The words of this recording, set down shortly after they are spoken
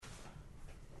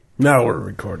Now we're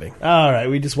recording. All right,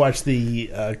 we just watched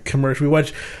the commercial. We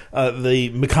watched the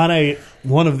McConaughey,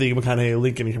 one of the McConaughey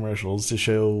Lincoln commercials to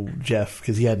show Jeff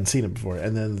because he hadn't seen it before,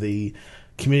 and then the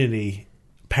Community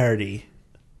parody,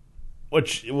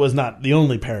 which was not the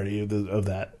only parody of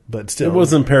that, but still, It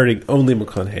wasn't parodying only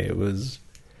McConaughey. It was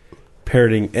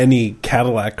parodying any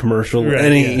Cadillac commercial, Right,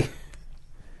 any. yeah.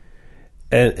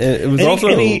 And it was also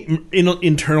any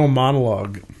internal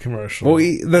monologue commercial.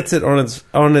 well, that's it on its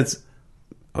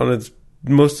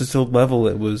most distilled level.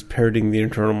 It was parodying the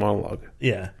internal monologue.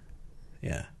 Yeah.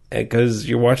 Because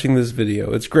you're watching this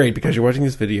video, it's great because you're watching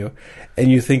this video, and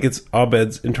you think it's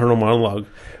Abed's internal monologue,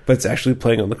 but it's actually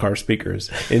playing on the car speakers,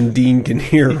 and Dean can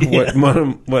hear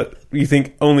what you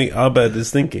think only Abed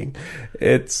is thinking.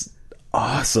 It's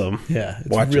awesome. Yeah, it's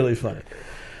Watch really funny.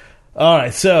 All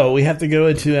right, so we have to go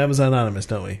into Amazon Anonymous,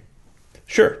 don't we?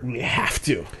 Sure. We have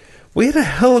to. We had a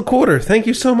hell of a quarter. Thank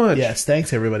you so much. Yes,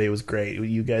 thanks everybody. It was great.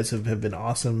 You guys have been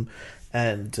awesome,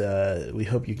 and we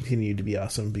hope you continue to be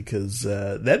awesome because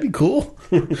that'd be cool.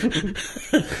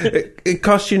 It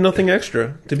costs you nothing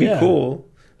extra to be cool.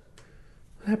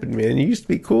 What happened, man? You used to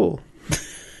be cool.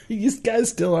 You guys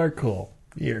still are cool.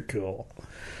 You're cool.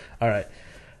 All right.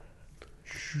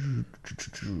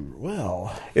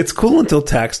 Well, It's cool until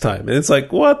tax time. And it's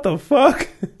like, what the fuck?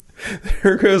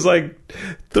 There goes like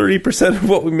 30% of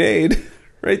what we made.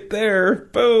 Right there.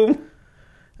 Boom.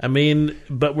 I mean,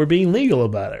 but we're being legal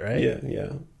about it, right?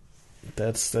 Yeah.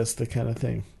 That's the kind of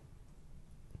thing.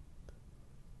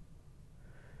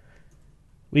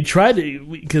 We tried to,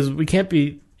 because we can't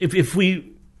be, if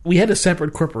we had a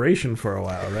separate corporation for a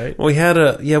while, right? We had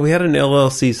an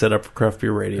LLC set up for Craft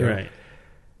Beer Radio. Right.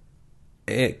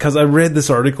 Because I read this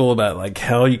article about like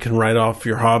how you can write off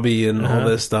your hobby and all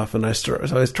this stuff, and so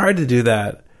I tried to do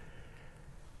that,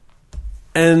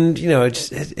 and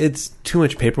it's too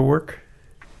much paperwork,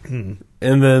 and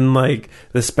then like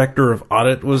the specter of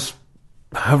audit was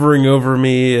hovering over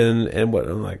me, and what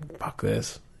I'm like, fuck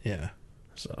this, Yeah.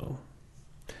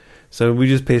 So we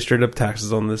just pay straight up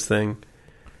taxes on this thing,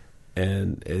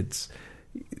 and it's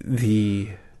if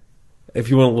you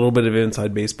want a little bit of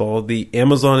inside baseball, the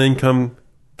Amazon income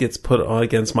gets put on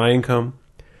against my income,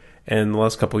 and the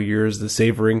last couple of years, the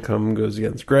Savor income goes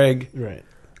against Greg, Right.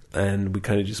 and we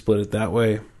kind of just split it that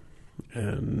way.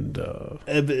 And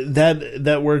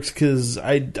that works because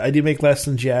I do make less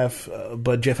than Jeff,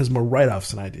 but Jeff has more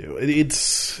write-offs than I do.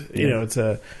 It's it's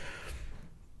a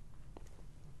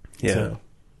So,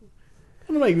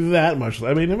 I don't make that much.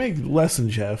 I mean, I make less than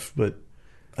Jeff, but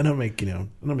I don't make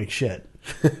shit.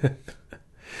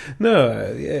 No,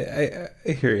 I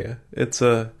hear you. It's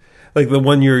like the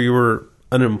 1 year you were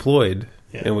unemployed,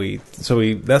 and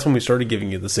that's when we started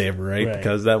giving you the Savor, right?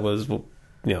 Because that was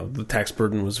the tax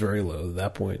burden was very low at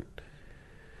that point.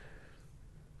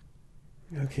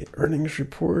 Okay, earnings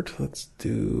report. Let's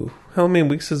do. How many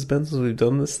weeks has it been since we've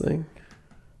done this thing?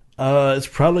 It's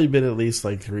probably been at least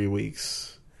like 3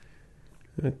 weeks.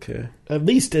 Okay, At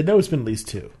least I know it's been at least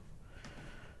 2.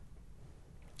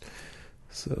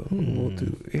 so we'll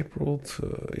do April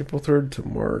 3rd to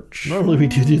March. Normally we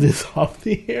do this off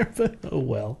the air, but oh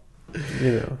well.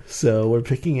 So we're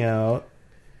picking out,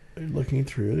 looking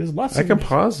through. There's lots. I can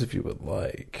pause if you would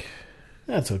like.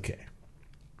 That's okay.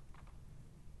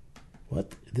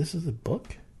 What? This is a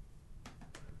book?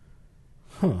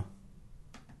 Huh.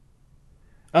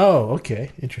 Oh,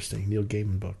 okay. Interesting. Neil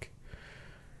Gaiman book.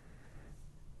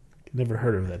 Never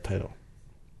heard of that title.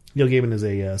 Neil Gaiman is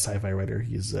a sci-fi writer.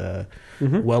 He's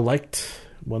well liked.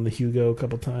 Won the Hugo a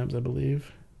couple times, I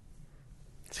believe.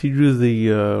 Does he do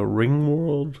the Ring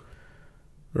World?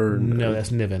 Or no,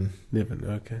 that's Niven. Niven,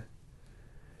 okay.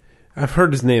 I've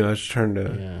heard his name. I was just trying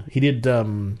to. Yeah, he did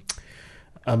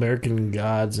American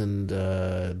Gods and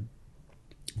the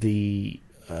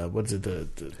what's it? The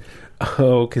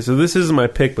Oh, okay. So this isn't my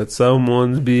pick, but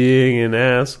someone's being an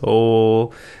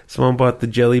asshole. Someone bought the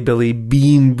Jelly Belly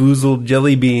Bean Boozled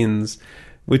jelly beans,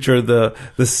 which are the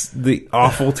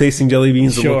awful tasting jelly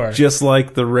beans that look just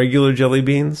like the regular jelly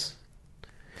beans.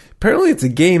 Apparently, it's a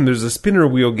game. There's a spinner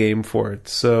wheel game for it.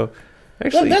 So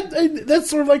actually, that's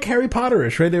sort of like Harry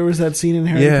Potterish, right? There was that scene in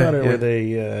Harry Potter where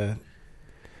they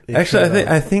actually,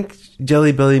 I think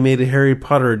Jelly Belly made a Harry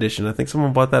Potter edition. I think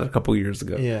someone bought that a couple years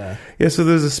ago. Yeah. So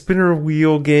there's a spinner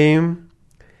wheel game,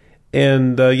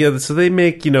 and so they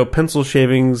make pencil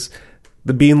shavings.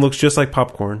 The bean looks just like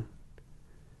popcorn,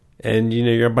 and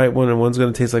you're gonna bite one, and one's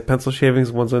gonna taste like pencil shavings,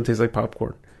 and one's gonna taste like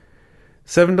popcorn.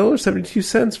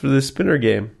 $7.72 for this spinner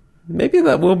game. Maybe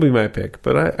that will be my pick,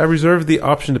 but I reserve the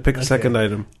option to pick a second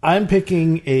item. I'm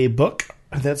picking a book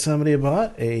that somebody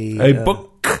bought. A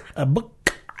book.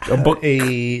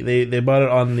 They bought it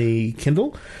on the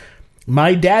Kindle.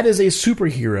 My Dad is a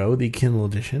Superhero, the Kindle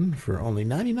edition, for only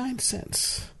 99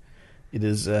 cents. It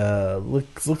is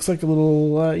looks like a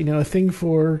little a thing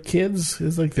for kids.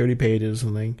 It's like 30 pages or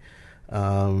something.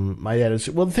 My dad is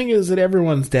the thing is that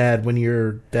everyone's dad when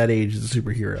you're that age is a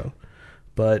superhero,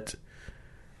 but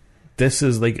this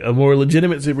is like a more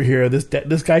legitimate superhero.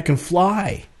 This guy can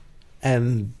fly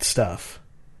and stuff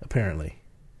apparently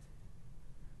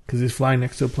because he's flying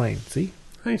next to a plane. See,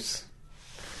 nice.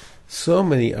 So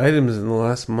many items in the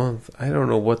last month. I don't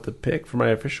know what to pick for my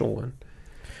official one.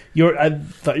 I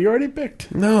thought you already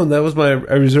picked. No, that was I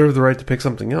reserved the right to pick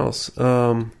something else.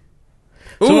 How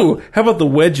about the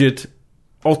Wedget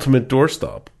Ultimate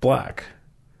Doorstop Black?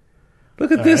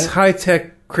 Look at this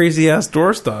high-tech, crazy-ass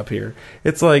doorstop here.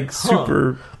 It's like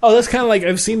super... Oh, that's kind of like...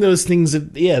 I've seen those things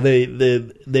that... Yeah,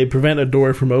 they prevent a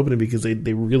door from opening because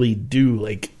they really do,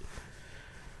 like...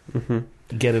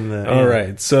 Get in the... All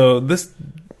right, so this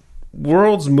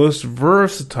world's most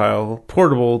versatile,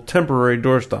 portable, temporary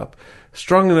doorstop,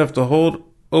 strong enough to hold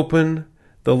open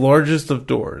the largest of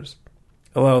doors,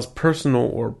 allows personnel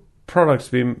or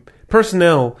products move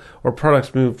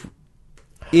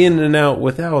in and out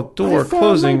without door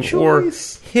closing or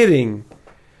hitting.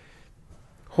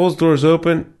 Holds doors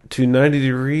open to 90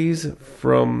 degrees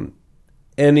from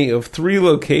any of 3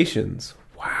 locations.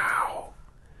 Wow.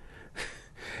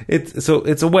 It's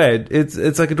a wedge.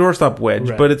 It's like a doorstop wedge,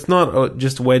 right. But it's not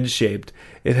just wedge shaped.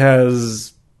 It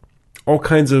has all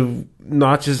kinds of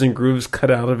notches and grooves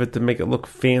cut out of it to make it look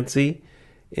fancy,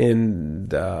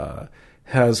 and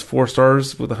has 4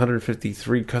 stars with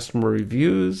 153 customer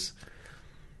reviews.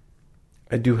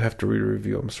 I do have to read a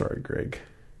review. I'm sorry, Greg.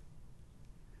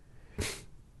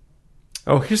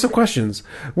 Oh, here's some questions.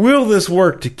 Will this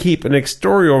work to keep an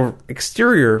exterior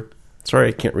sorry,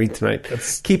 I can't read tonight.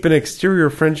 Keep an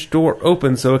exterior French door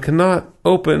open so it cannot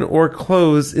open or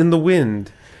close in the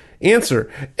wind?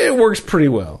 Answer: it works pretty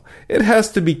well. It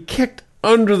has to be kicked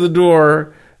under the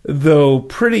door, though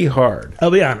pretty hard.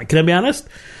 I'll be honest. Can I be honest?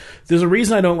 There's a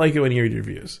reason I don't like it when you read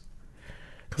reviews.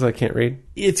 Because I can't read?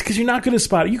 It's because you're not good at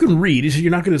spot. You can read, it's just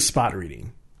you're not good at spot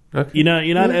reading. Okay.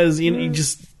 You're not as... You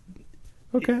just...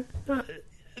 Okay.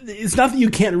 It's not that you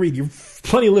can't read. You're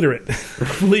plenty literate.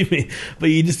 Believe me. But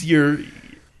you're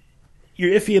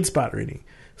iffy at spot reading.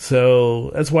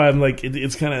 So that's why I'm like...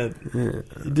 It's kind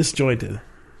of disjointed.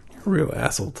 You're a real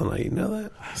asshole tonight. You know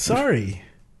that? Sorry.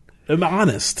 I'm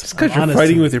honest. Just because you're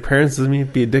fighting with your parents doesn't mean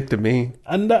be a dick to me.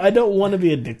 I don't want to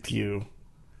be a dick to you.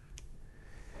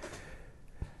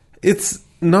 It's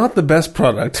not the best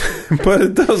product, but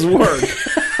it does work.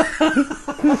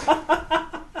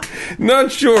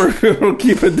 Not sure if it'll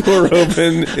keep a door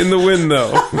open in the wind,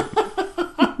 though.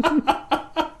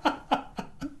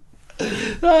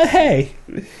 Hey.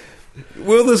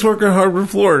 Will this work on hardwood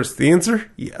floors? The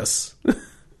answer? Yes.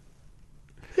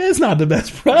 It's not the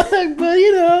best product, but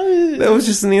That was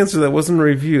just an answer. That wasn't a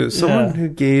review. Someone who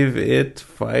gave it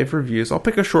 5 reviews. I'll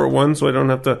pick a short one so I don't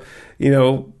have to,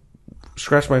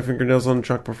 scratch my fingernails on the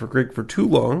chalkboard for Greg for too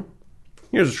long.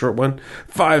 Here's a short one.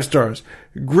 5 stars.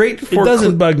 Great for... It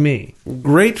doesn't bug me.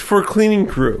 Great for cleaning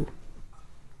crew.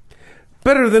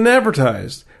 Better than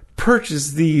advertised.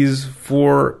 Purchase these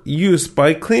for use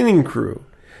by cleaning crew.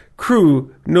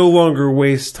 Crew no longer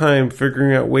wastes time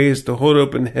figuring out ways to hold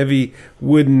open heavy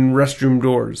wooden restroom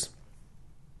doors.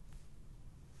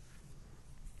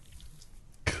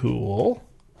 Cool.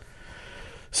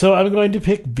 So I'm going to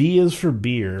pick B is for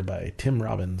Beer by Tim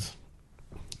Robbins.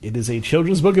 It is a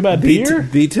children's book about beer.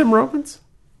 The Tim Robbins?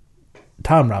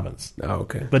 Tom Robbins. Oh,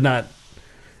 okay. But not...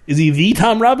 Is he the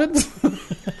Tom Robbins?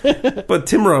 But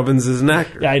Tim Robbins is an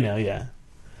actor. Yeah, I know, yeah.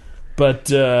 But,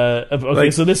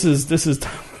 okay, so this is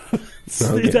Tom Robbins.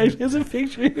 Okay. There's a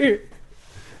picture here.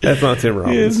 That's not Tim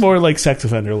Robbins. It's more like sex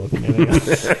offender looking.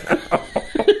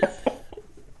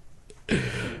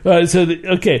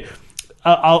 Okay.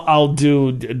 I'll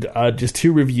do just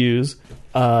 2 reviews.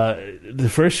 The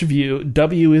first review,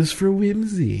 W is for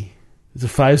Whimsy. It's a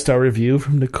 5-star review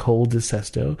from Nicole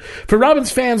DeSesto. For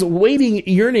Robbins fans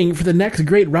yearning for the next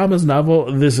great Robbins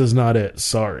novel, this is not it.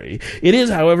 Sorry. It is,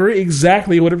 however,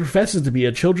 exactly what it professes to be,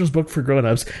 a children's book for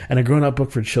grown-ups and a grown-up book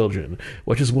for children,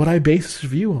 which is what I base this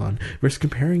review on, versus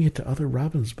comparing it to other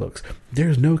Robbins books.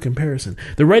 There's no comparison.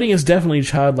 The writing is definitely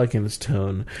childlike in its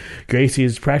tone. Gracie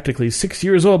is practically 6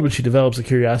 years old when she develops a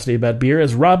curiosity about beer.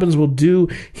 As Robbins will do,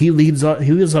 he leads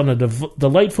on a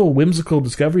delightful, whimsical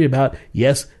discovery about,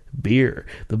 yes, beer.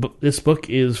 This book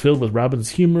is filled with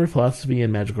Robbins' humor, philosophy,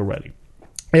 and magical writing,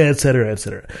 etc.,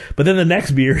 etc. But then the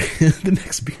next review,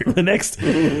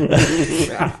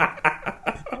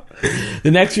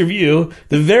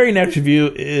 the very next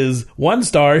review is 1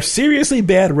 star, seriously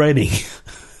bad writing.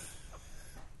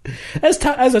 As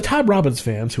a Todd Robbins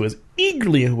fan who has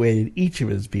eagerly awaited each of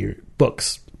his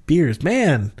beers,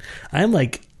 man, I'm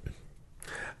like...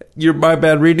 My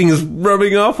bad reading is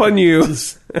rubbing off on you.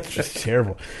 It's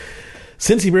terrible.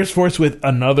 Since he burst forth with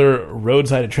another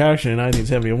roadside attraction in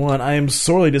 1971, I am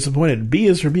sorely disappointed. B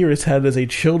is for Beer is had as a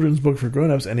children's book for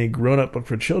grown-ups and a grown-up book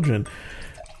for children.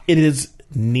 It is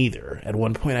neither. At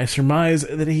one point, I surmised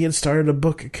that he had started a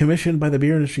book commissioned by the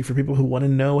beer industry for people who want to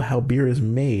know how beer is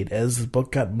made. As the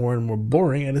book got more and more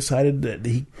boring, I decided that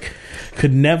he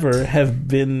could never have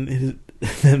been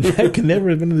that could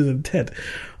never have been his intent.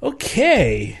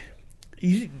 Okay,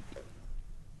 you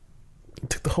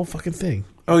took the whole fucking thing.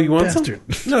 Oh, you want Bastard.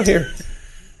 some? No, here.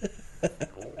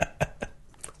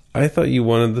 I thought you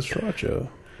wanted the Sriracha.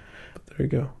 But there you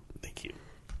go. Thank you.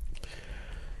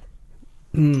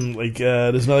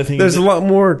 There's another thing. There's a lot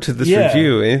more to this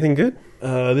review. Anything good?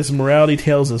 This morality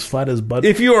tale is as flat as butter.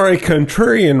 If you are a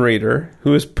contrarian reader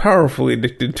who is powerfully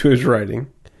addicted to his writing,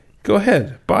 go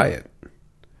ahead, buy it.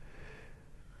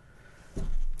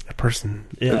 A person.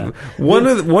 Yeah. One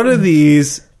of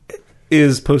these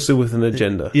is posted with an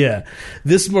agenda. Yeah.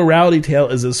 This morality tale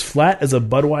is as flat as a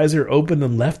Budweiser opened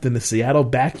and left in the Seattle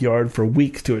backyard for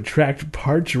weeks to attract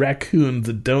parched raccoons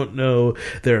that don't know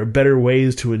there are better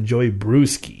ways to enjoy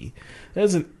brewski.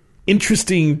 That's an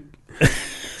interesting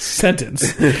sentence.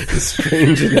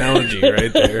 Strange analogy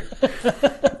right there.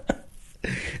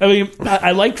 I mean,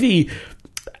 I like the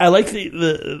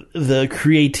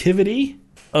creativity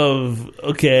of,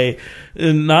 okay,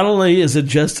 not only is it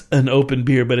just an open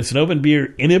beer, but it's an open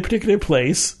beer in a particular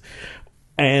place,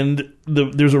 and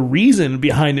there's a reason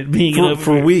behind it being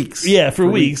for weeks. Yeah, for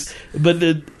weeks. But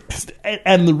the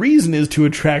reason is to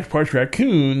attract parched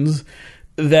raccoons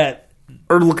that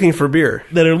are looking for beer.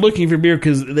 But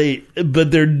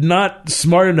they're not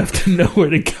smart enough to know where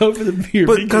to go for the beer.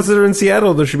 But because they're in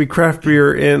Seattle, there should be craft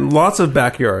beer in lots of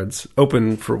backyards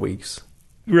open for weeks.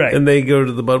 Right. And they go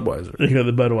to the Budweiser. They go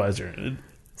to the Budweiser.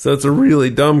 So it's a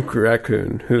really dumb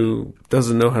raccoon who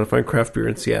doesn't know how to find craft beer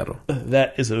in Seattle.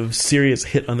 That is a serious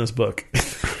hit on this book.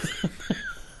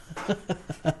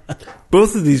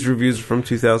 Both of these reviews are from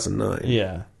 2009.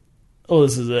 Yeah. Oh,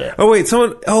 this is it. Oh, wait. Key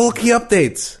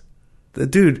updates.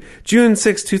 Dude, June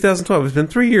 6, 2012. It's been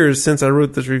 3 years since I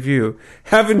wrote this review.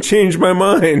 Haven't changed my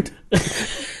mind.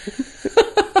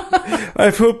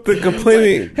 I've hoped that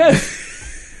complaining...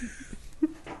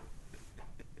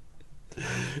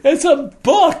 It's a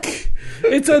book.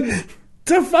 It's a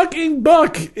fucking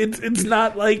book. It's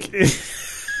not like...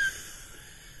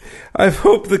 I've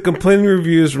hoped the complaining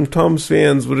reviews from Tom's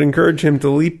fans would encourage him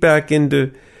to leap back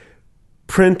into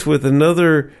print with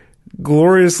another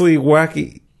gloriously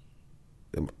wacky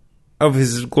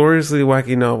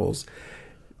novels.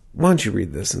 Why don't you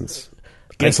read this since...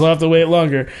 Guess we'll have to wait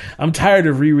longer. I'm tired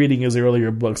of rereading his earlier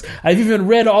books. I've even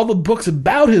read all the books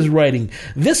about his writing.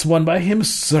 This one by him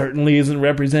certainly isn't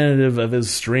representative of his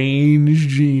strange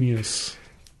genius.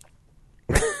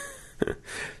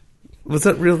 Was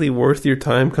that really worth your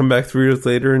time? Come back 3 years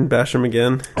later and bash him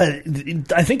again?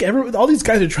 I think all these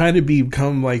guys are trying to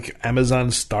become like Amazon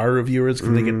star reviewers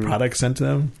because they get products sent to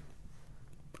them.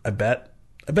 I bet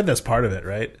that's part of it,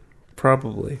 right?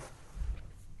 Probably.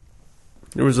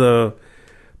 There was a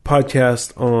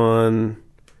podcast on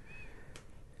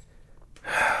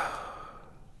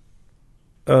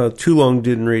Too Long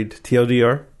Didn't Read,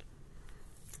 TLDR,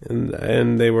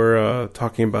 and they were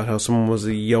talking about how someone was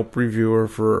a Yelp reviewer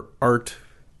for art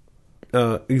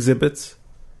exhibits,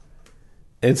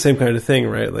 and same kind of thing,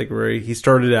 right? Like where he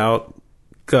started out,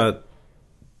 got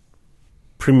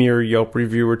premier Yelp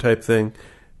reviewer type thing,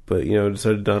 but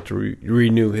decided not to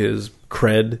renew his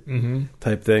cred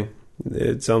type thing.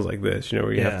 It sounds like this,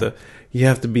 where you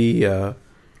have to be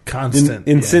constant,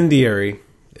 incendiary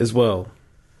as well.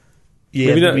 Yeah,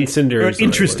 maybe not incendiary, or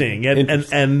interesting,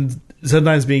 and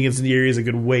sometimes being incendiary is a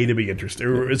good way to be interesting,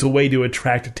 or it's a way to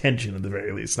attract attention at the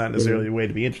very least. Not necessarily a way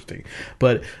to be interesting,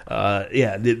 but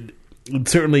it's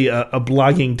certainly a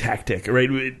blogging tactic, right?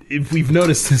 If we've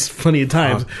noticed this plenty of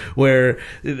times, where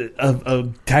a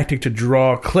tactic to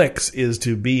draw clicks is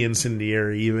to be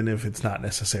incendiary, even if it's not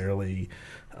necessarily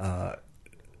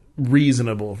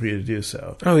reasonable for you to do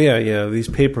so. Oh yeah, these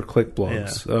pay-per-click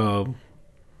blogs. Yeah.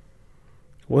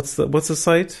 What's the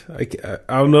site?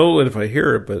 I'll know it if I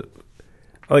hear it, but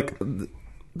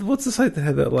what's the site that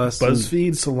had that last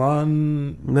BuzzFeed,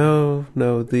 Salon? No,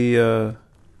 the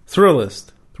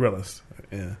Thrillist. Thrillist,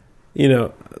 yeah.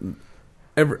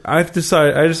 I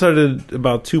decided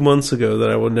about 2 months ago that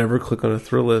I would never click on a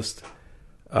Thrillist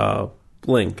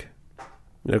link,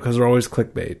 because they're always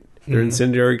clickbait. They're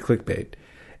incendiary clickbait.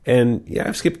 And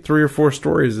I've skipped 3 or 4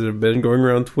 stories that have been going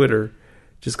around Twitter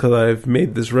just because I've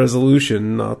made this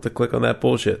resolution not to click on that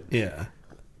bullshit. Yeah.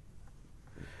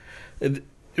 It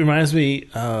reminds me,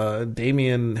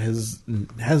 Damien has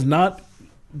not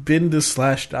been to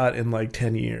Slashdot in like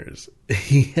 10 years.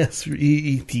 He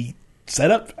set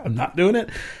up, I'm not doing it.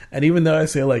 And even though I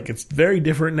say like it's very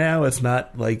different now, it's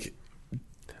not like...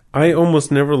 I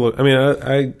almost never look. I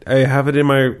mean, I have it in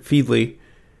my Feedly.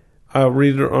 I'll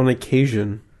read it on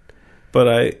occasion,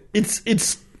 but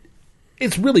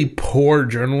It's really poor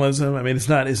journalism. I mean, it's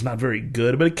not very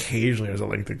good, but occasionally there's a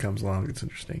link that comes along. It's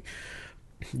interesting.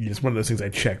 It's one of those things I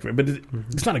check for, but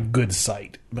it's not a good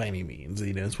site by any means.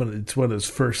 You know, it's one of those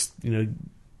first, you know,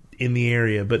 in the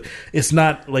area, but it's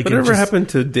not like... Whatever happened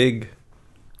to Dig?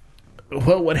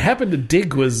 Well, what happened to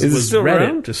Dig was still Reddit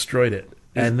around? destroyed it,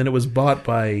 and then it was bought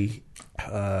by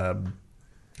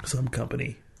some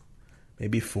company,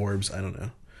 maybe Forbes. I don't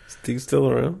know. Is Dig still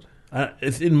around?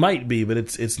 It might be, but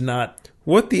it's not.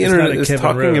 What the It's internet not a is Kevin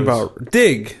talking Rose. about...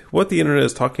 Dig! What the internet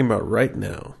is talking about right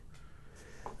now.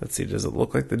 Let's see, does it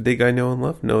look like the Dig I know and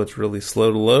love? No, it's really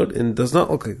slow to load, and does not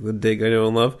look like the Dig I know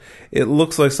and love. It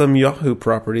looks like some Yahoo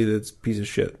property that's a piece of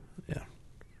shit. Yeah.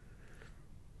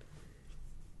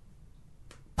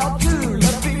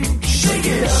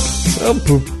 Oh,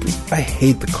 poop. I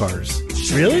hate the Cars.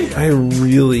 Really? I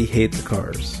really hate the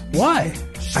Cars. Why?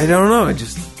 I don't know, I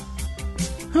just...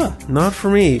 Not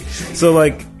for me. So,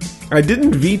 like, I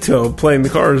didn't veto playing the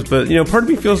Cars, but, you know, part of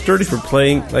me feels dirty for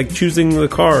playing, like, choosing the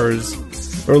Cars,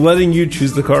 or letting you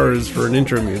choose the Cars for an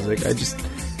intro music. I just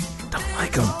don't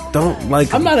like them. Don't like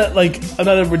them. I'm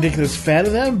not a ridiculous fan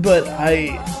of them, but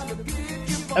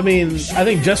I mean, I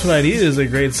think Just What I Need is a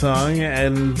great song,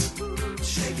 and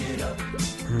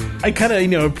I kind of, you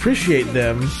know, appreciate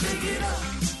them.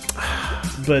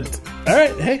 But all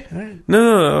right, hey, all right.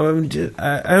 No. I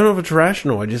don't know if it's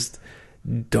rational. I just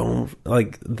don't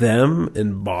like them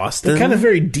in Boston. They're kind of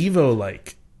very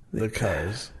Devo-like, the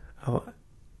Cars.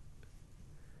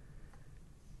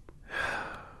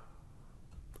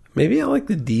 Maybe I like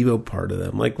the Devo part of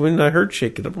them. Like, when I heard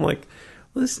Shake It Up, I'm like,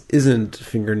 well, this isn't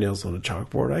fingernails on a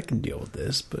chalkboard. I can deal with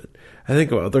this. But I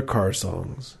think of other Car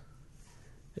songs,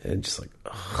 and just like,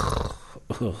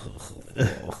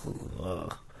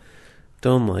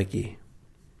 don't like it.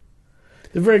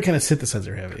 They're very kind of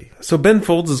synthesizer heavy. So Ben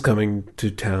Folds is coming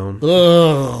to town.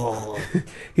 Ugh.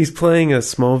 He's playing a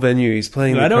small venue. He's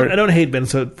playing. I don't hate Ben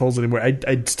Folds anymore.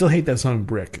 I still hate that song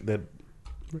Brick.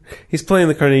 He's playing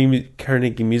the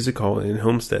Carnegie Music Hall in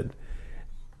Homestead,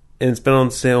 and it's been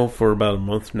on sale for about a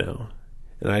month now.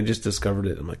 And I just discovered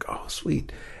it. I'm like, oh,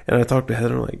 sweet. And I talked to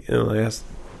Heather, and I asked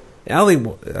Allie,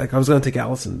 like, I was going to take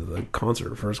Allison to the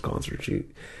concert, first concert. She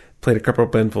played a couple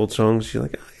of Ben Folds songs. She's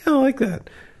like, oh, yeah, I like that.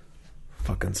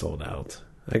 Fucking sold out.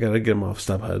 I got to get them off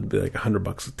StubHub. It'd be like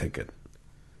 $100 a ticket.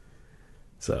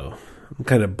 So I'm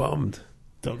kind of bummed.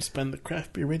 Don't spend the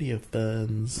craft beer radio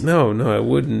funds. No, I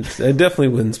wouldn't. I definitely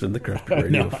wouldn't spend the craft beer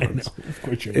radio funds. I know. Of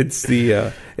course you It's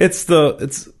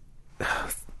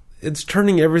it's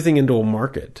turning everything into a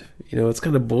market. You know, it's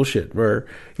kind of bullshit where,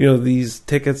 you know, these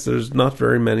tickets, there's not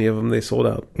very many of them. They sold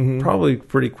out probably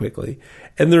pretty quickly.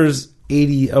 And there's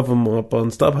 80 of them up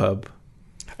on StubHub.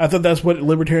 I thought that's what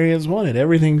libertarians wanted.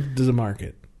 Everything is a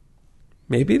market.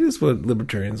 Maybe it is what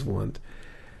libertarians want.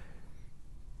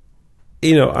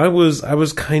 You know, I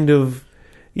was kind of,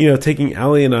 you know, taking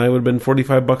Allie and I would have been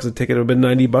 $45 a ticket. It would have been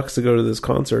 $90 to go to this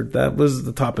concert. That was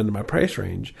the top end of my price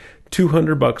range.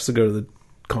 $200 to go to the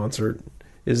concert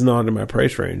is not in my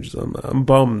price range. So I'm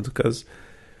bummed because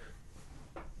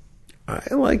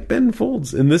I like Ben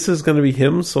Folds, and this is going to be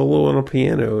him solo on a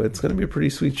piano. It's going to be a pretty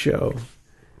sweet show.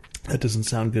 That doesn't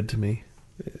sound good to me.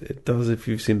 It does if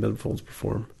you've seen Ben Folds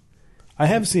perform. I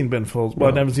have seen Ben Folds.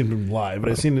 Well, I haven't seen him live, but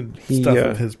I've seen stuff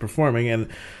of his performing, and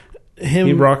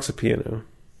he rocks a piano.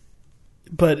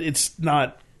 But it's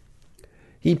not.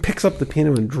 He picks up the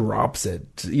piano and drops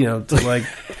it, you know, for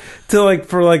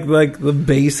the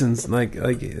bass and like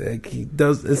he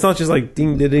does. It's not just like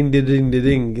ding, ding, ding, ding,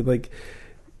 ding. Like,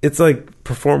 it's like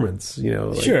performance, you know.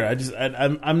 Like, sure,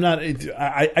 I'm not.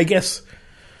 I guess.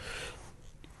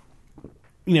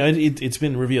 You know, it's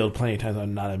been revealed plenty of times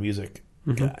I'm not a music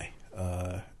guy.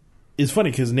 It's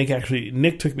funny because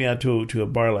Nick took me out to a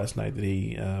bar last night that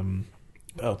he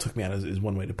took me out is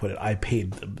one way to put it. I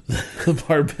paid the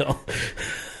bar bill.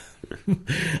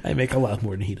 I make a lot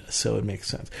more than he does, so it makes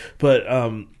sense. But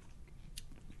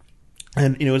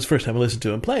and you know, it's the first time I listened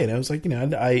to him play, and I was like, you know,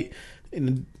 I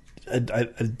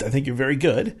think you're very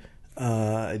good.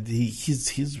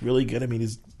 He's really good. I mean,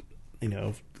 he's, you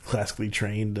know, classically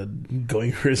trained and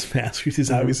going for his masters.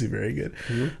 He's obviously very good.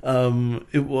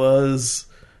 It was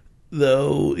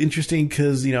though, interesting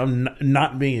because,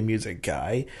 not being a music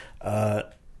guy,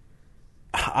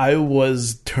 I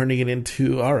was turning it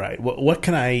into, all right, what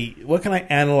can I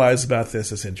analyze about this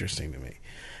that's interesting to me?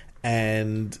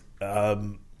 And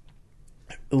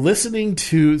listening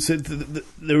to,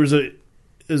 there was a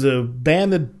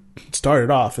band that started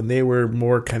off, and they were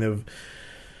more kind of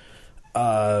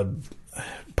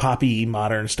poppy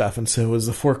modern stuff, and so it was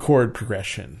the 4-chord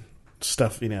progression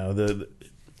stuff, the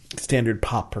standard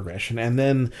pop progression. And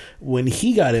then when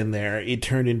he got in there, it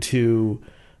turned into,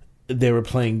 they were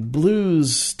playing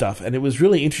blues stuff, and it was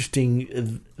really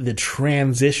interesting, the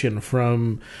transition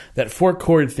from that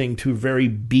 4-chord thing to very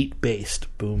beat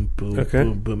based boom boom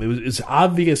boom boom. It's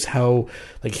obvious how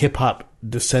like hip hop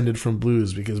descended from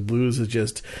blues, because blues is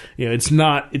just, it's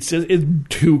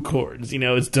 2 chords,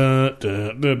 it's dun,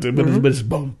 dun, dun, dun, but it's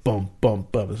boom boom boom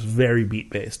boom. It's very beat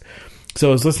based. So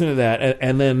I was listening to that,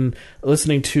 and then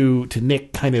listening to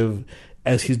Nick kind of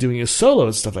as he's doing his solo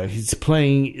and stuff like that. He's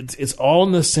playing, it's all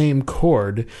in the same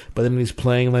chord, but then he's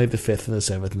playing like the 5th and the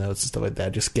 7th notes and stuff like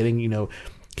that. Just getting,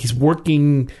 he's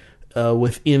working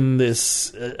within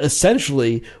this.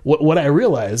 Essentially, what I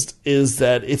realized is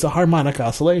that it's a harmonic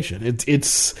oscillation.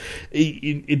 It's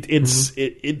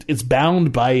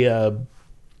bound by a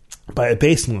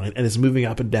bass line, and it's moving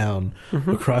up and down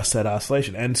across that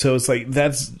oscillation. And so it's like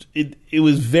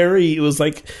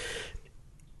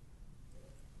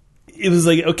it was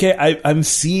like, okay, I'm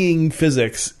seeing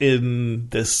physics in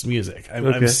this music.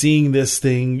 I'm seeing this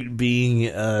thing being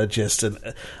just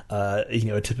a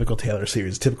typical Taylor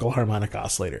series, typical harmonic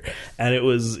oscillator, and it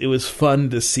was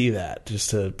fun to see that, just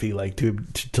to be like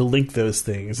to link those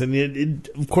things. And it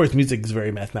of course, music is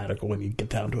very mathematical when you get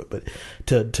down to it, but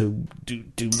to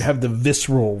have the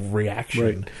visceral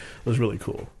reaction was really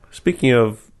cool. Speaking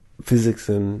of physics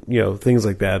and things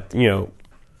like that, I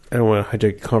don't want to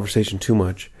hijack the conversation too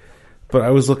much. But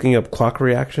I was looking up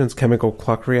chemical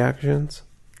clock reactions.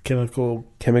 Chemical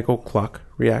clock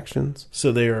reactions.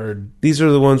 So these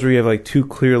are the ones where you have like 2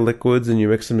 clear liquids and you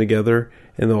mix them together,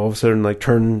 and they'll all of a sudden like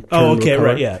turn oh, okay, color,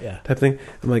 right, yeah. type thing.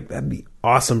 I'm like, that'd be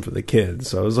awesome for the kids.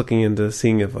 So I was looking into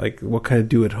seeing if like what kind of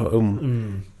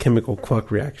do-at-home chemical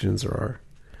clock reactions there are.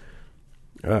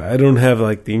 I don't have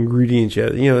like the ingredients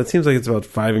yet. It seems like it's about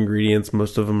 5 ingredients.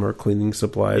 Most of them are cleaning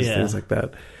supplies, things like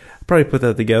that. Probably put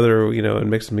that together, and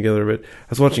mix them together. But I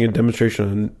was watching a demonstration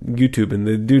on YouTube, and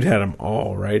the dude had them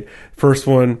all, right? First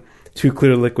one, 2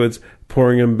 clear liquids,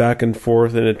 pouring them back and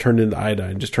forth, and it turned into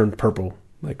iodine, just turned purple,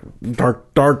 like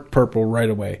dark purple right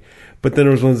away. But then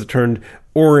there was ones that turned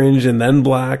orange and then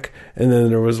black, and then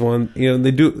there was one,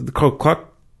 they do called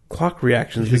clock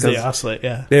reactions because they oscillate,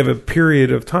 They have a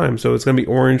period of time, so it's going to be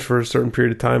orange for a certain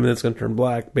period of time, and then it's going to turn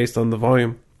black based on the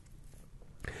volume.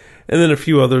 And then a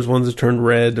few others, ones that turn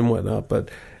red and whatnot. But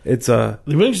it's the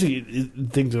really interesting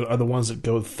things are the ones that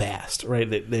go fast, right?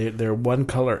 They're one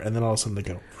color, and then all of a sudden they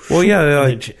go. Well, yeah,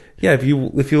 if you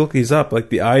look these up, like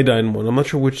the iodine one, I'm not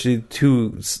sure which the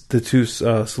two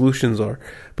solutions are,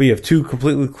 but you have 2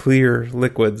 completely clear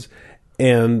liquids,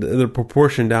 and they're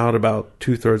proportioned out about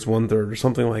 2/3, 1/3, or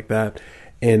something like that.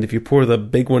 And if you pour the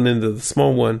big one into the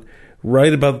small one,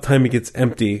 right about the time it gets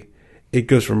empty, it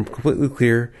goes from completely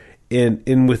clear.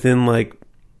 In within like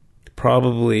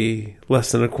probably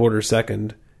less than a quarter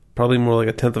second, probably more like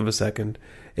 1/10 of a second,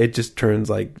 it just turns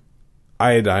like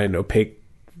iodine, opaque,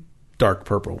 dark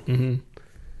purple.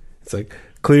 It's like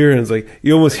clear, and it's like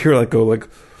you almost hear like go like,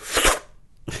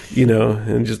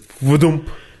 and just whoomp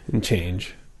and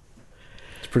change.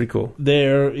 It's pretty cool.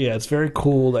 It's very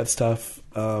cool, that stuff.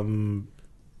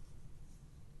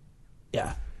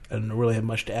 I don't really have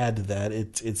much to add to that.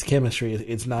 It's chemistry.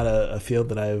 It's not a field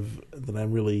that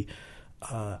I'm really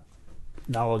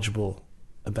knowledgeable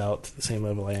about to the same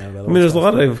level I am about. There's a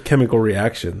lot of chemical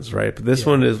reactions, right? But this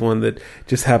one is one that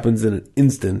just happens in an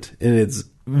instant, and it's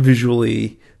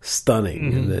visually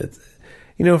stunning. And it's,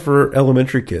 for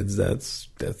elementary kids, that's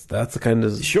the kind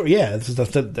of sure, yeah, it's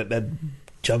stuff that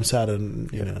jumps out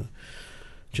and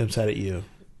jumps out at you.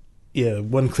 Yeah,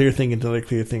 one clear thing into another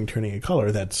clear thing turning a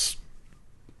color. That's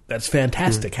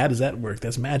fantastic. How does that work?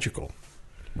 That's magical.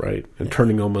 Right. And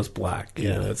turning almost black.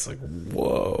 It's like,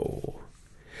 whoa.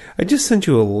 I just sent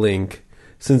you a link,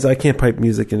 since I can't pipe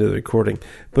music into the recording.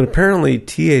 But apparently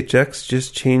THX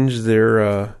just changed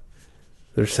their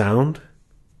sound.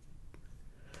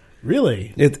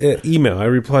 Really? Email. I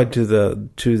replied to the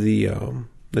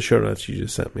show notes you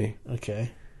just sent me.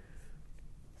 Okay.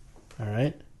 All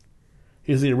right.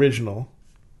 Here's the original.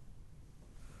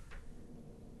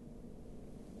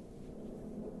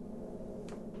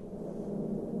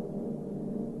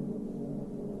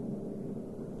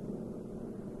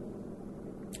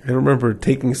 don't remember it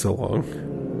taking so long.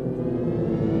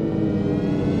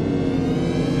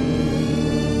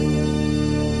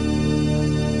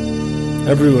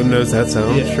 Everyone knows that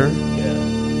sound, sure. Yeah.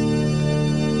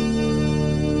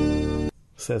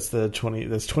 So that's the 20.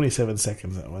 That's 27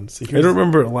 seconds. That one. So I don't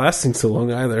remember it lasting so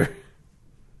long either.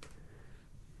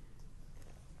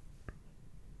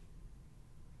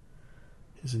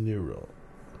 Here's a new roll.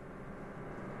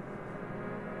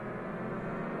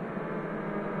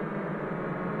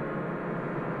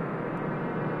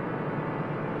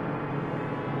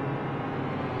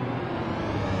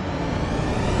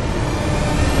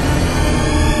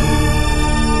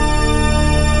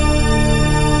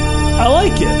 I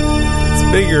like it.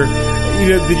 It's bigger.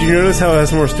 Did you notice how it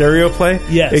has more stereo play?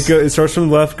 Yes. It starts from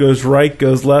the left, goes right,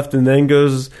 goes left, and then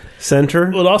goes center.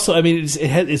 Well, also, I mean,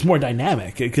 it's more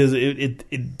dynamic because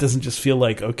it doesn't just feel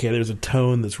like, okay, there's a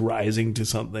tone that's rising to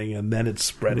something and then it's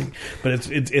spreading, but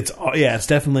it's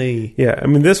definitely. Yeah, I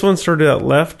mean, this one started out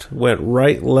left, went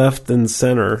right, left, and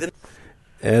center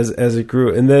as it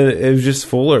grew, and then it was just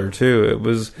fuller too. It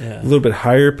was a little bit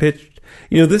higher pitched.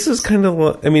 This is kind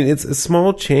of, I mean, it's a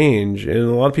small change, and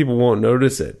a lot of people won't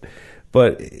notice it.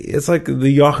 But it's like the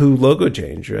Yahoo logo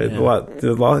change, right? Yeah.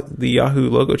 The Yahoo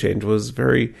logo change was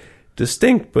very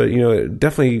distinct, but it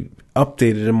definitely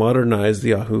updated and modernized the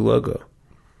Yahoo logo.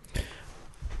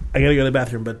 I gotta go to the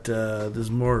bathroom, but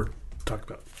there's more to talk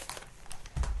about.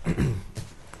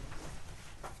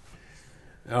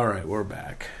 All right, we're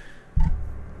back.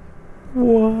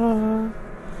 What?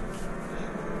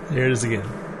 Here it is again.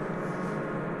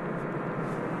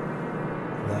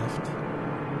 Left.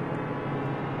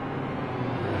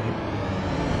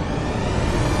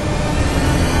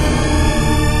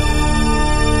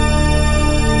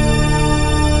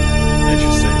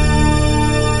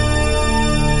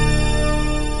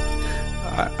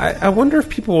 I wonder if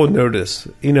people will notice.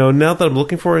 Now that I'm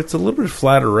looking for it, it's a little bit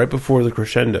flatter right before the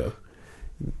crescendo.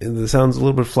 The sound's a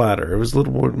little bit flatter. It was a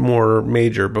little bit more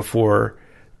major before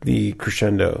the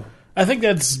crescendo. I think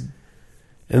that's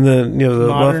and then the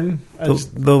modern.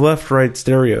 The left-right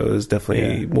stereo is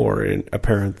definitely more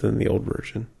apparent than the old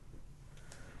version.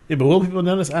 Yeah, but will people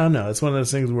notice? I don't know. It's one of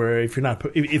those things where if you're not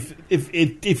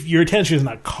if your attention is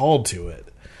not called to it.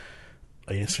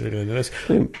 Yes, they're going to notice.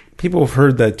 I mean, people have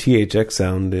heard that THX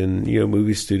sound in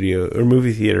movie studio or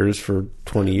movie theaters for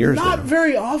 20 years. Not now.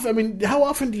 very often. I mean, how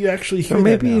often do you actually hear or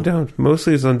maybe that now? you don't.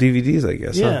 Mostly it's on DVDs, I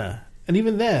guess. Yeah, huh? and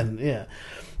even then, yeah.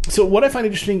 So what I find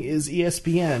interesting is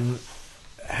ESPN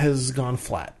has gone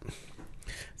flat.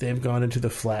 They've gone into the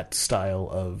flat style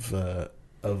of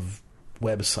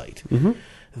website. Mm-hmm.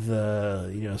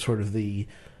 The sort of the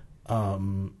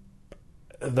Gawker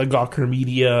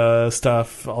Media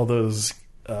stuff, all those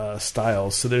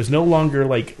styles. So there's no longer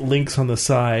like links on the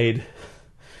side.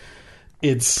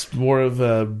 It's more of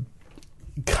a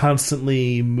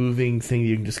constantly moving thing.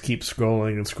 You can just keep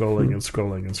scrolling and scrolling and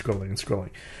scrolling and scrolling and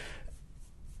scrolling.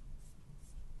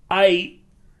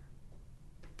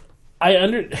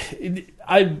 I'm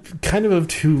kind of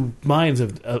two minds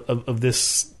of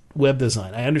this web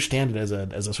design. I understand it as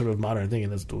a sort of modern thing,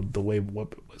 and that's the way what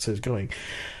it's going.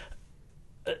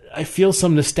 I feel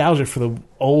some nostalgia for the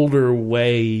older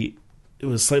way. It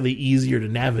was slightly easier to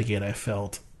navigate, I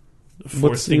felt,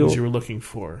 for things you were looking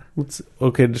for.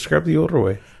 Okay, describe the older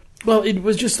way. Well, it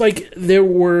was just like there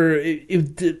were...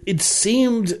 It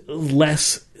seemed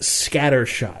less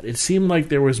scattershot. It seemed like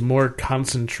there was more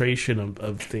concentration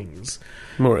of things.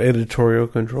 More editorial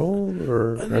control?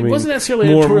 It wasn't necessarily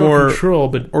editorial control,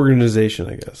 but... organization,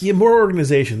 I guess. Yeah, more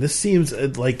organization. This seems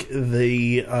like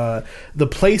the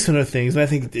placement of things, and I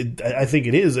think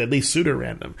it is at least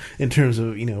pseudo-random in terms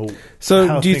of,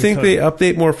 So do you think they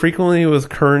update more frequently with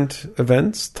current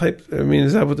events type? I mean,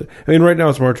 is that what... right now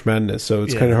it's March Madness, so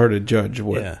it's kind of hard to judge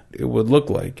what it would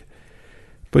look like.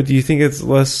 But do you think it's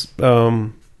less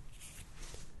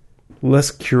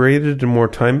curated and more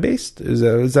time based? Is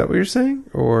that what you're saying?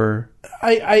 Or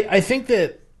I think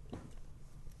that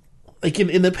like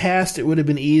in the past it would have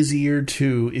been easier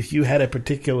to, if you had a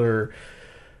particular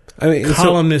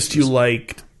columnist you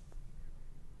liked,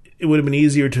 it would have been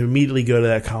easier to immediately go to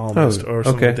that columnist or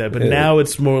something like that. But now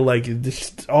it's more like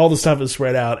all the stuff is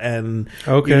spread out, and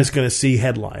you're just going to see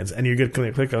headlines, and you're going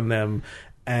to click on them,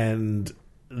 and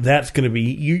that's going to be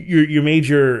your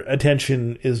major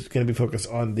attention is going to be focused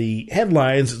on the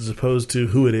headlines as opposed to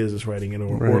who it is that's writing it,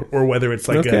 or whether it's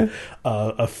like a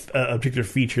particular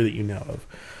feature that you know of.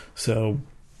 So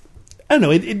I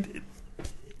don't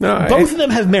know. Both of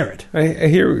them have merit. I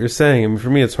hear what you're saying. I mean,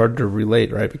 for me, it's hard to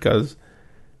relate, right? Because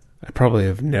I probably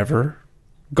have never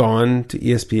gone to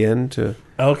ESPN to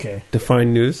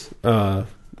find news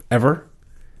ever.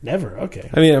 Never. Okay.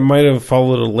 I mean, I might have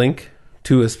followed a link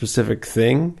to a specific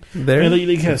thing there. I mean,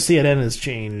 kind of CNN has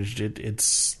changed.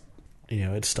 It's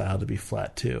its style to be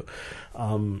flat too.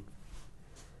 Well,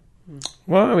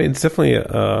 I mean, it's definitely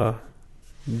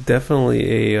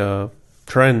a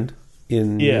trend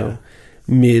in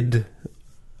mid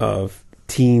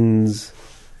teens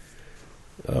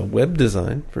web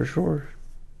design for sure.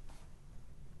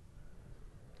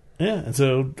 Yeah, and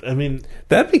so I mean,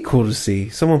 that'd be cool to see.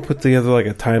 Someone put together like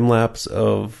a time lapse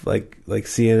of like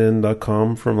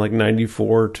CNN.com from like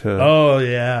 '94 to. Oh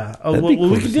yeah. Oh well,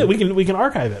 cool we can do. We can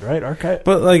archive it, right? Archive.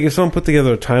 But like, if someone put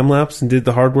together a time lapse and did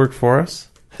the hard work for us,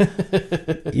 where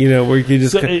you could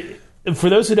just.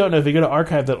 For those who don't know, if you go to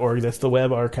archive.org, that's the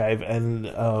web archive, and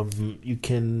you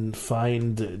can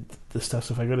find the stuff.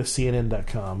 So if I go to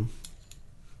CNN.com,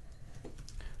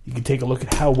 you can take a look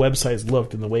at how websites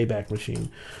looked in the Wayback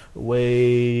Machine,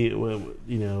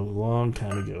 long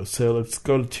time ago. So let's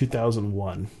go to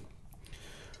 2001.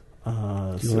 For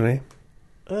a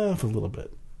little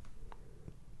bit.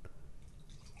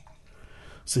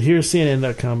 So here's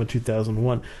CNN.com in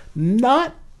 2001.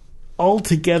 Not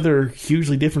altogether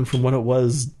hugely different from what it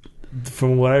was,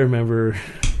 from what I remember,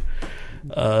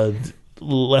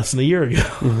 less than a year ago.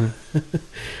 Mm-hmm.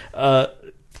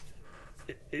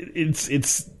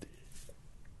 It's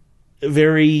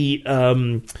very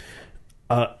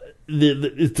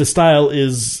the style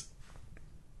is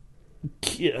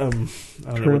turn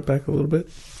it back a little bit.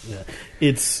 Yeah,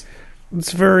 it's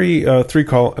very three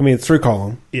column. I mean, it's 3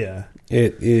 column. Yeah,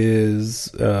 it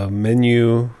is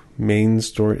menu, main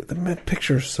story. The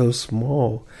picture is so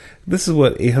small. This is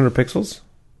what 800 pixels.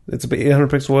 It's an 800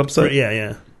 pixel website.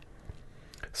 Yeah.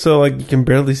 So like you can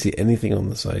barely see anything on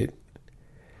the site.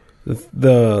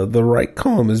 The right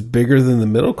column is bigger than the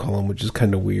middle column, which is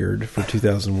kind of weird for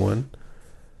 2001,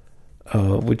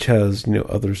 which has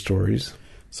other stories.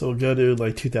 So we'll go to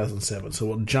like 2007. So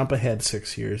we'll jump ahead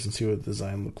 6 years and see what the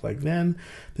design looked like then.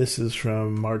 This is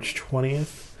from March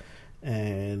 20th,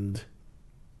 and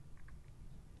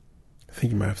I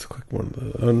think you might have to click one.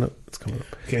 Oh no, it's coming up.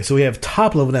 Okay, so we have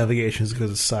top level navigation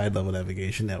because it's side level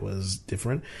navigation. That was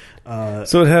different.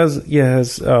 So it has it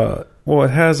has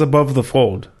above the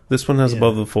fold. This one has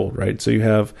above the fold, right? So you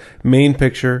have main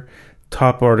picture,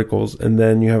 top articles, and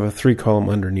then you have a 3 column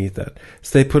underneath that.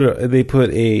 So they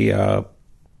put a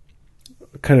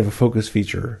kind of a focus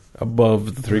feature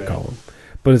above the 3 column,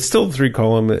 but it's still the 3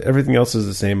 column. Everything else is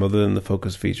the same other than the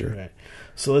focus feature. Right.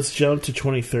 So let's jump to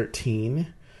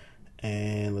 2013,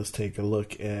 and let's take a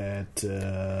look at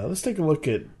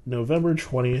November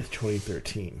 20th,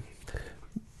 2013.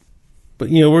 But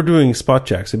we're doing spot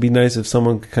checks. It'd be nice if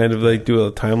someone could kind of like do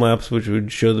a time lapse, which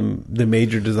would show them the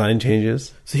major design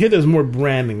changes. So here, there's more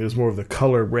branding. There's more of the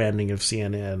color branding of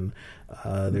CNN.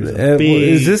 There's a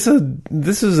big. This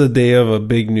is a day of a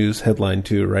big news headline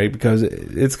too, right? Because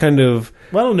it's kind of.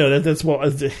 Well, I don't know. That's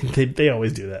they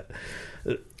always do that.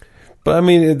 But I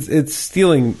mean, it's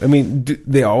stealing. I mean,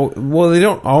 they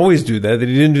don't always do that. They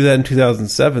didn't do that in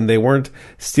 2007. They weren't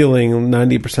stealing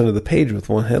 90% of the page with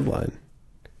one headline.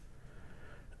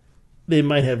 They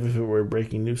might have if it were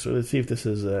breaking news. So let's see if this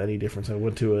is any difference. I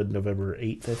went to November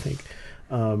 8th, I think.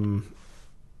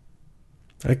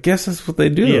 I guess that's what they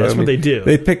do. Yeah, that's what they do.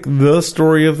 They pick the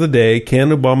story of the day. Can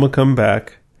Obama come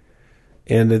back?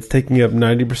 And it's taking up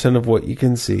 90% of what you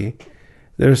can see.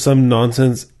 There's some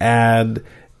nonsense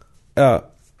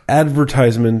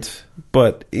advertisement,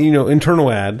 but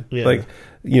internal ad, like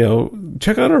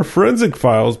check out our forensic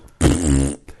files.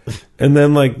 And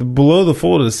then, like, below the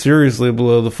fold is seriously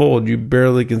below the fold. You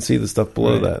barely can see the stuff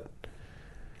below that.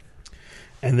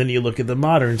 And then you look at the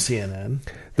modern CNN.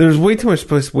 There's way too much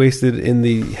space wasted in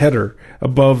the header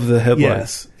above the headline.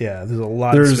 Yes. Yeah, there's a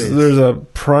lot of space. There's a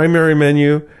primary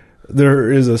menu.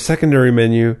 There is a secondary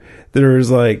menu.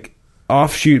 There's, like,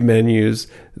 offshoot menus.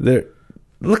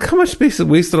 Look how much space is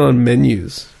wasted on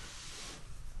menus.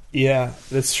 Yeah,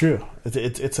 that's true.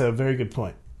 It's a very good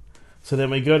point. So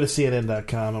then we go to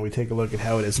CNN.com and we take a look at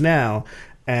how it is now,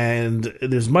 and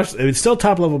it's still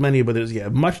top level menu, but there's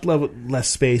much less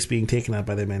space being taken up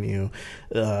by the menu.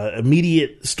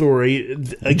 Immediate story,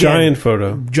 again,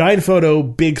 giant photo,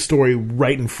 big story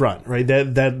right in front. Right,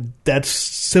 that's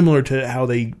similar to how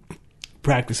they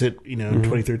practice it, in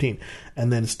 2013.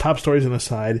 And then it's top stories on the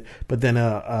side, but then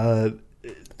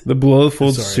the below the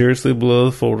fold, seriously below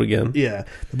the fold again. Yeah,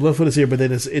 the below fold is here, but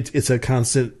then it's a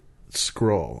constant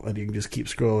scroll, and you can just keep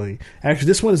scrolling. Actually,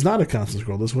 this one is not a constant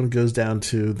scroll. This one goes down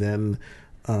to then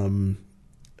a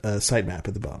sitemap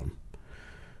at the bottom.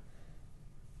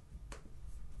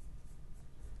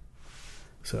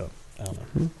 So I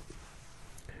don't know.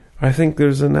 I think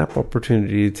there's an app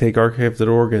opportunity to take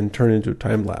archive.org and turn it into a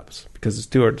time lapse because it's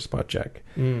too hard to spot check.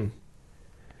 It'd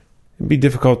be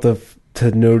difficult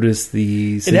to notice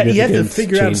the significant you have to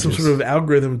figure changes. out some sort of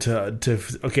algorithm to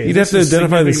okay. You'd have to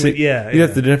identify have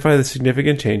to identify the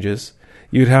significant changes.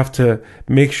 You'd have to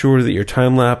make sure that your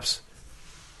time lapse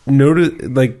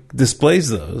displays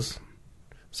those.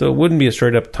 So it wouldn't be a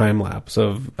straight up time lapse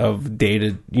of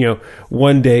data.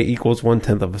 1 day equals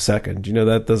 1/10 of a second.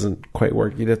 That doesn't quite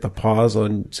work. You'd have to pause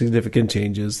on significant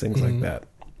changes, things like that.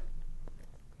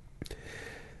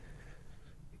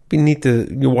 Be neat to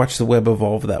watch the web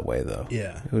evolve that way, though.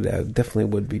 Yeah, it definitely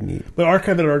would be neat. But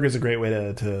archive.org is a great way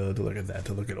to look at that,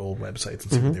 to look at old websites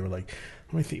and see what they were like.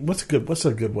 Let me think. What's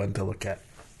a good one to look at?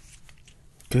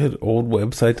 Good old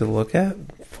website to look at?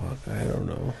 Fuck, I don't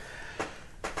know.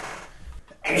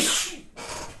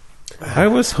 I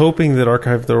was hoping that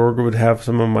archive.org would have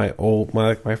some of my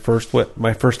first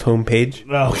homepage.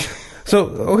 Oh,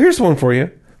 so here's one for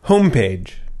you.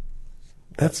 Homepage.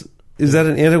 Is that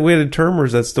an antiquated term, or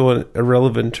is that still an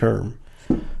irrelevant term?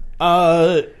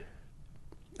 And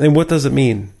what does it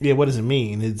mean? Yeah, what does it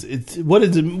mean? It's what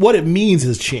it means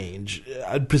has changed.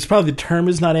 It's probably the term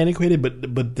is not antiquated,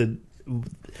 but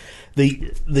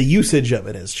the usage of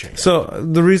it has changed. So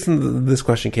the reason this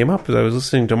question came up is I was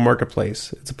listening to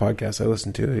Marketplace. It's a podcast I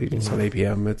listen to. It's on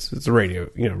APM. It's a radio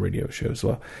show as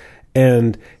well.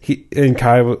 And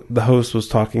Kai, the host, was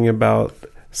talking about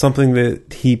something that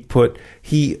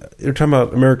they're talking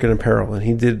about American Apparel, and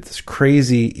he did this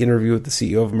crazy interview with the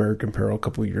CEO of American Apparel a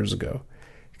couple of years ago.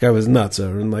 The guy was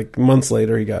nutso, and months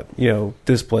later he got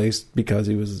displaced because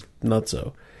he was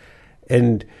nutso.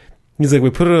 And he's like, we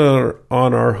put it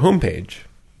on our homepage.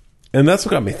 And that's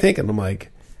what got me thinking. I'm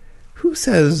like, who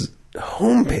says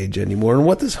homepage anymore? And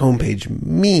what does homepage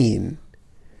mean?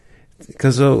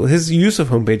 Because his use of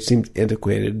homepage seems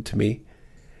antiquated to me.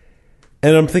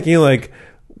 And I'm thinking,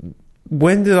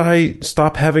 when did I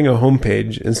stop having a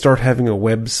homepage and start having a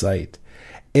website?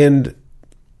 And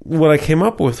what I came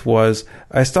up with was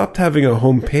I stopped having a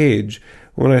homepage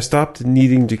when I stopped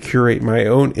needing to curate my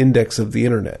own index of the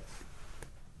internet.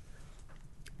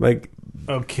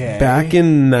 Okay. Back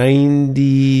in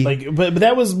 90... but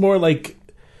that was more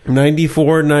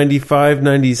 94, 95,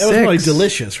 96. That was more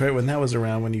Delicious, right? When that was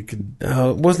around, when you could...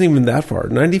 it wasn't even that far.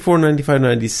 94, 95,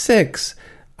 96,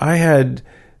 I had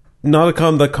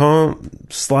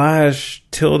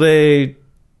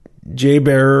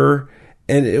nauticom.com/tilde/jbearer,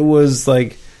 and it was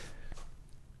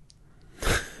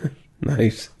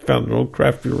nice. Found an old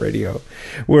craft beer radio.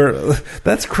 Where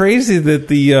that's crazy that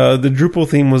the Drupal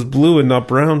theme was blue and not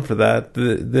brown for that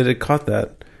it caught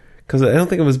that, because I don't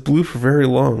think it was blue for very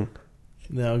long.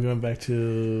 Now going back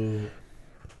to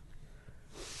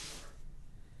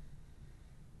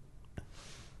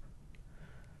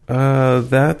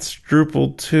that's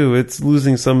Drupal 2. It's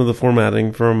losing some of the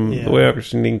formatting from the way I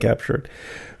didn't capture it.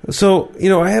 So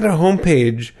I had a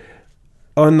homepage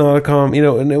on Nauticom,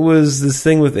 and it was this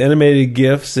thing with animated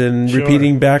GIFs and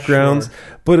repeating backgrounds,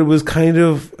 but it was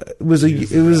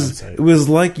it was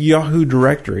like Yahoo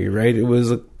directory, right? It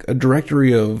was a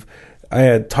directory of, I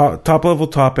had top level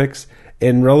topics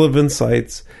and relevant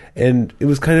sites, and it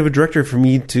was kind of a directory for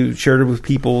me to share it with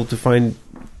people to find,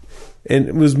 and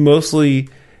it was mostly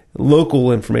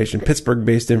local information, Pittsburgh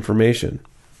based information.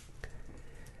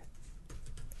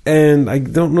 And I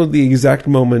don't know the exact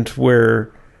moment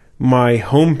where my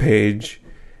homepage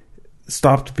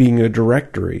stopped being a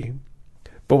directory.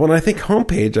 But when I think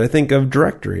homepage, I think of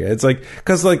directory. It's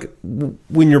because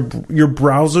when your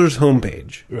browser's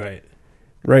homepage, right,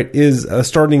 is a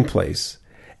starting place.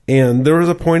 And there was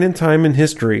a point in time in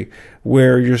history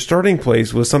where your starting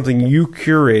place was something you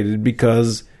curated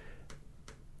because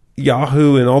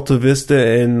Yahoo and Alta Vista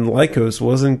and Lycos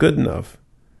wasn't good enough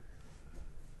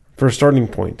for a starting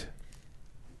point.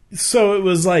 So it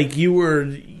was like you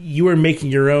were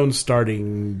making your own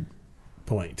starting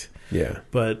point. Yeah.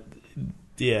 But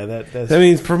yeah, that's. I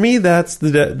mean, for me, that's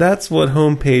what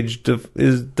homepage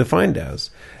is defined as,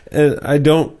 and I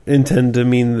don't intend to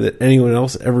mean that anyone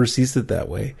else ever sees it that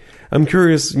way. I'm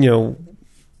curious,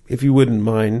 if you wouldn't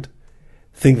mind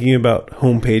thinking about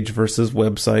homepage versus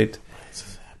website,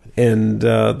 and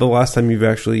the last time you've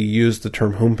actually used the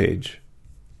term homepage.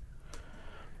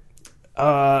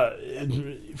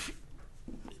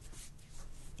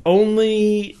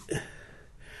 Only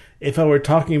if I were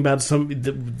talking about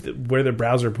where the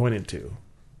browser pointed to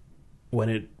when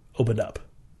it opened up,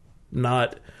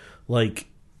 not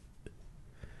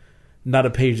a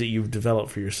page that you've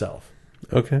developed for yourself.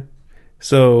 Okay,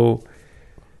 so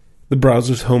the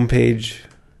browser's homepage,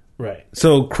 right?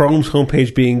 So Chrome's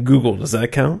homepage being Google, does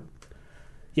that count?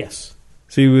 Yes.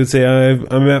 So you would say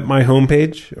I'm at my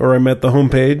homepage, or I'm at the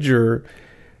homepage,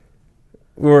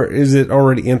 or is it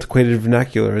already antiquated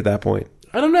vernacular at that point?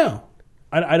 I don't know.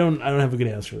 I don't have a good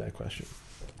answer to that question.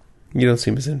 You don't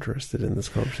seem as interested in this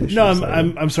conversation. No,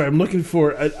 I'm sorry. I'm looking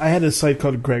for. I had a site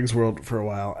called Greg's World for a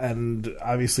while, and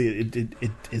obviously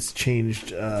it's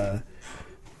changed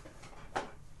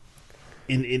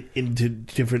into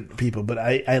different people. But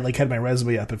I like had my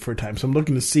resume up for a time, so I'm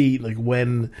looking to see like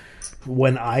when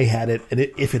I had it, and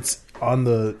if it's on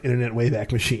the Internet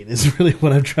Wayback Machine is really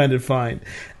what I'm trying to find,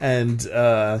 and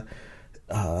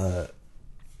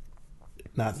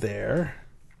not there.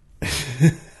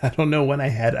 I don't know when I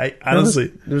had. I honestly,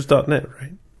 it was .net,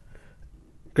 right?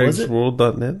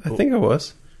 Greg'sWorld.net. I think it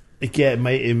was. Yeah, it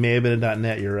may have been a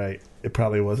 .net. You're right. It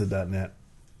probably was a .net.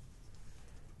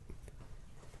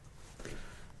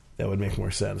 That would make more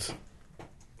sense.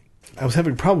 I was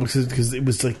having problems because it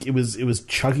was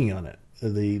chugging on it.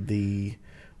 The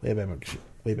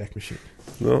Wayback Machine.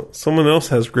 Well, someone else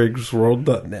has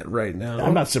Greg'sWorld.net right now.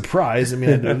 I'm not surprised. I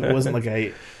mean, it wasn't like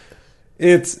I.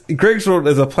 It's Greg's World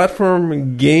is a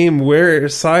platform game where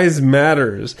size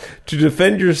matters. To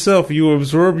defend yourself, you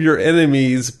absorb your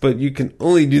enemies, but you can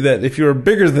only do that if you are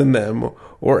bigger than them,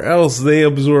 or else they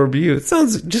absorb you. It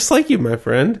sounds just like you, my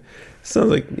friend. It sounds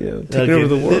like taking over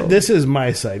the world. This is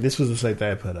my site. This was the site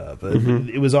that I put up.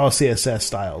 It was all CSS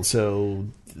styled, so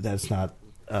that's not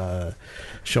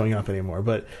showing up anymore.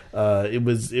 But it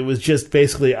was just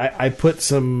basically I put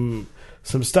some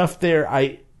stuff there.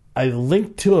 I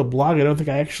linked to a blog. I don't think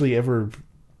I actually ever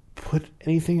put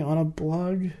anything on a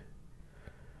blog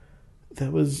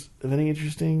that was of any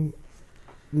interesting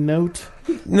note.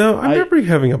 No, I remember you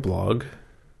having a blog.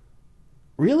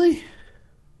 Really?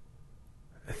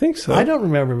 I think so. I don't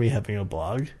remember me having a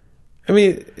blog. I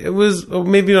mean, it was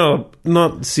maybe not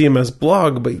CMS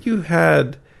blog, but you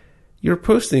were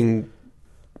posting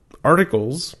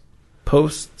articles,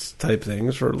 posts type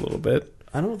things for a little bit.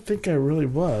 I don't think I really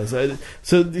was.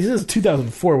 So this is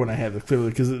 2004 when I had this, clearly,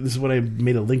 because this is when I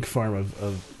made a link farm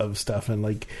of stuff, and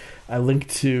like I linked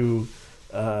to,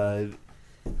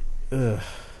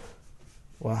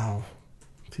 wow,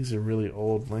 these are really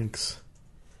old links.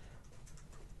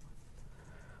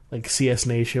 Like CS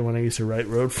Nation when I used to write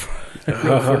wrote for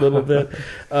a little bit.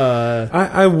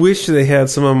 I wish they had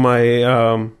some of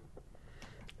my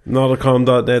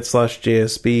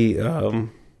nauticom.net/JSB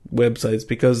websites,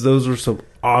 because those were some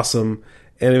awesome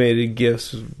animated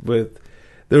GIFs with.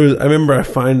 I remember I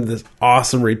find this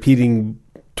awesome repeating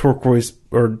turquoise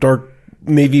or dark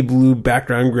navy blue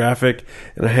background graphic,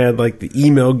 and I had like the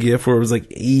email GIF where it was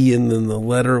like E and then the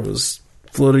letter was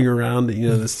floating around,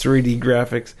 this 3D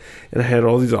graphics, and I had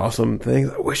all these awesome things.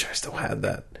 I wish I still had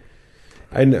that.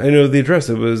 I know the address.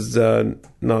 It was Nauticom,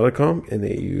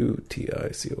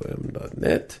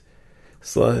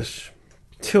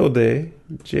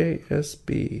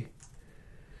 nauticom.net/tilde/JSB.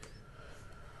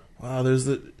 Wow, there's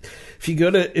if you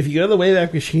go to the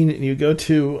Wayback Machine and you go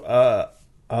to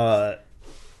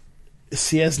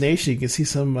CS Nation, you can see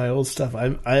some of my old stuff.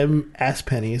 I'm Ass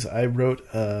Pennies. I wrote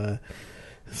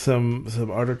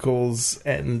some articles,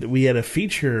 and we had a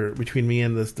feature between me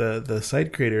and the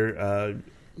site creator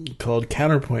called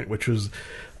Counterpoint, which was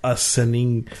us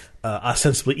sending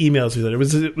ostensibly emails.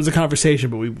 It was a conversation,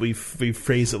 but we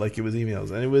phrased it like it was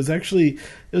emails, and it was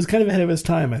kind of ahead of its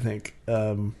time, I think.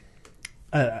 I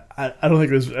don't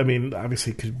think it was. I mean,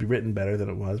 obviously, it could be written better than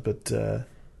it was, but it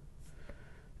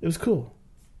was cool.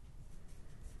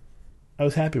 I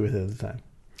was happy with it at the time.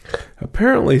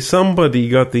 Apparently, somebody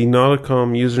got the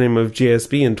Nauticom username of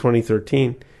JSB in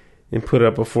 2013 and put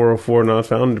up a 404 not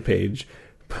found page,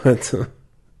 but.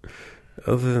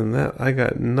 Other than that, I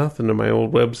got nothing to my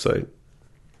old website.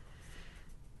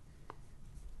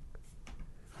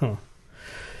 Huh.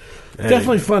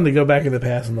 Definitely fun to go back in the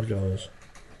past and look at all this.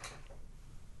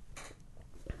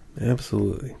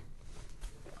 Absolutely.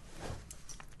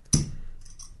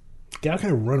 Yeah, I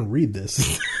kind of want to read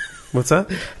this. What's that?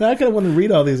 Now I kind of want to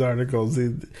read all these articles.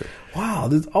 Wow,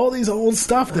 there's all these old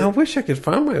stuff. I wish I could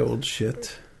find my old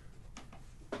shit.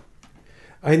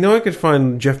 I know I could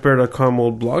find jeffbear.com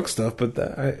old blog stuff, but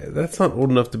that's not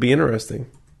old enough to be interesting.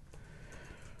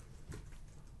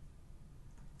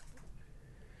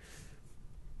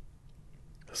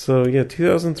 So, yeah,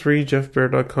 2003,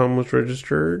 jeffbear.com was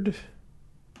registered.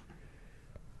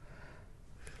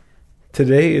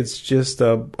 Today, it's just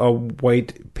a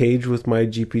white page with my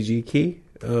GPG key.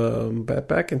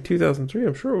 Back in 2003,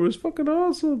 I'm sure it was fucking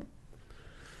awesome.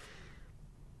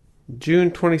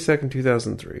 June 22nd,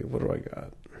 2003. What do I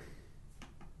got?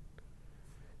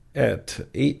 At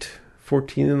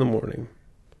 8:14 in the morning.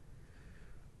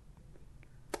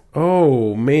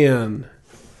 Oh, man.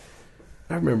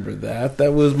 I remember that.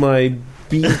 That was my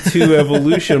B2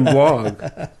 Evolution blog.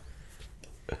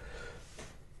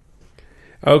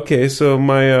 Okay, so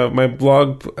my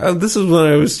blog. This is when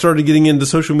I was started getting into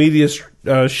social media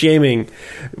shaming.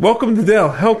 Welcome to Dell.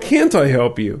 How can't I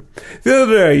help you? The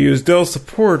other day I used Dell's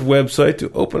support website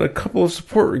to open a couple of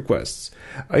support requests.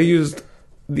 I used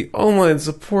the online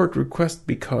support request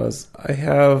because I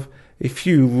have a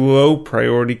few low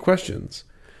priority questions.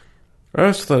 I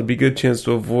also thought it'd be a good chance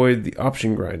to avoid the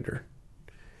option grinder.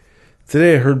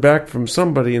 Today I heard back from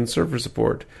somebody in server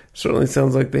support. Certainly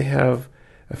sounds like they have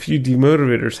a few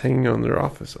demotivators hanging on their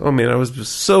office. Oh man, I was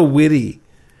just so witty.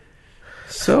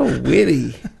 So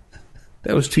witty.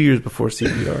 That was 2 years before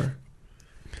CBR.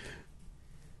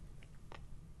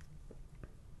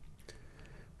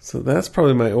 So that's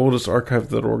probably my oldest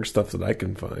archive.org stuff that I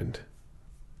can find.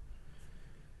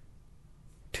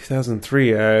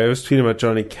 2003, I was tweeting about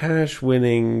Johnny Cash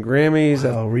winning Grammys.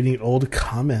 Wow, reading old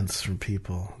comments from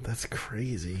people. That's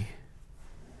crazy.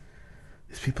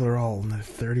 These people are all in their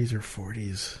 30s or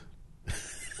 40s.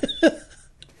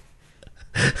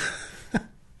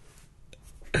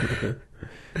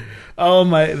 Oh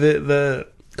my!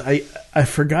 I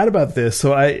forgot about this.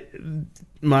 So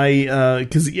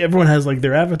because everyone has like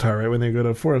their avatar, right? When they go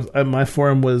to forums, my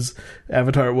forum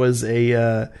avatar was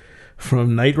a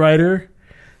from Knight Rider,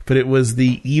 but it was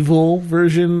the evil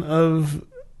version of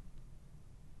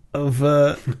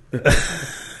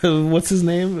what's his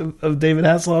name of David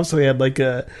Hasselhoff. So he had like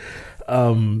a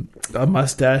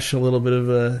mustache, a little bit of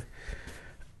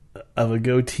a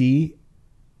goatee.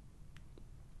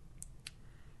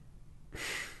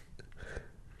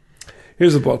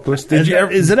 Here's a blog post.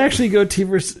 Is it actually goatee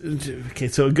versus? Okay,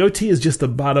 so a goatee is just the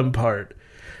bottom part.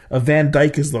 A Van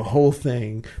Dyke is the whole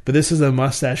thing, but this is a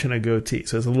mustache and a goatee.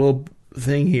 So it's a little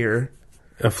thing here,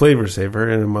 a flavor saver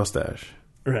and a mustache.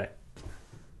 Right.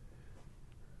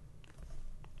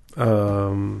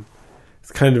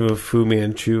 It's kind of a Fu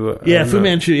Manchu. Yeah, Fu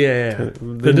Manchu. Yeah.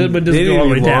 But doesn't go all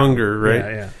the way longer, down.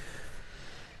 Right? Yeah.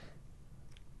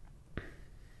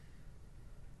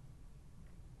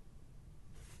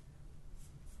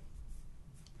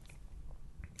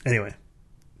 Anyway,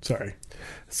 sorry.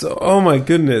 So, oh my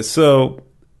goodness. So,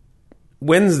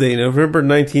 Wednesday, November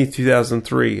 19th,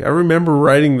 2003. I remember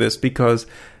writing this because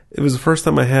it was the first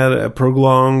time I had a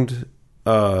prolonged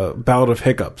bout of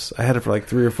hiccups. I had it for like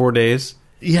 3 or 4 days.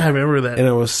 Yeah, I remember that. And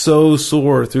I was so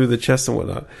sore through the chest and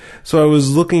whatnot. So I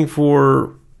was looking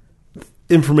for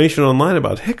information online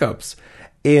about hiccups.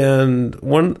 And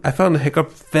I found a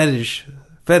hiccup fetish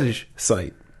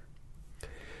site.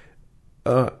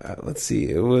 Let's see.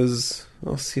 It was...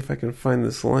 I'll see if I can find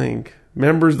this link.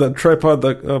 Members.tripod.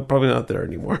 Probably not there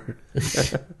anymore.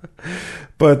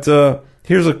 But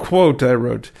here's a quote I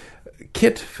wrote.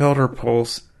 Kit felt her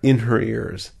pulse in her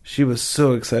ears. She was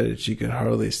so excited she could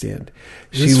hardly stand.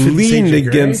 She leaned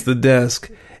against the desk,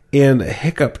 and a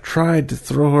hiccup tried to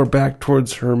throw her back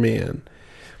towards her man.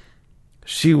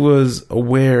 She was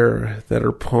aware that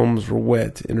her palms were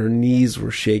wet and her knees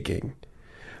were shaking.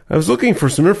 I was looking for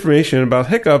some information about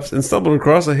hiccups and stumbled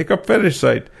across a hiccup fetish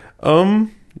site.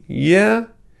 Yeah,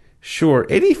 sure.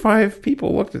 85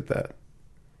 people looked at that.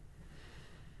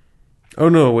 Oh,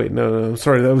 no, wait, no, I'm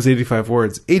sorry, that was 85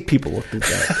 words. 8 people looked at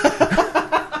that.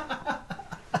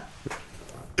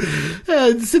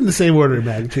 It's in the same order of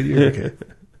magnitude. You're okay.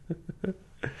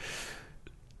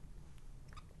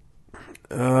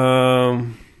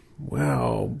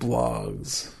 Wow,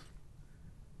 blogs.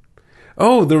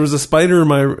 Oh, there was a spider in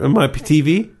my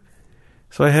TV.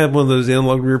 So I had one of those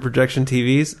analog rear projection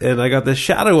TVs, and I got the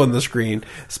shadow on the screen.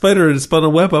 Spider had spun a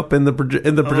web up in the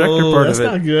projector part of it. That's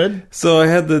not good. So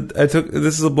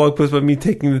this is a blog post about me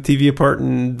taking the TV apart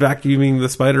and vacuuming the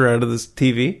spider out of this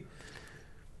TV.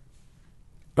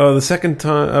 The second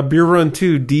time, Beer Run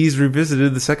 2, D's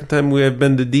Revisited. The second time we have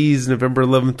been to D's, November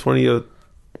 11th,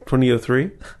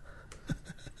 2003.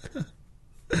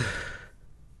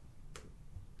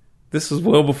 This was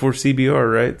well before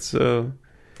CBR, right? So,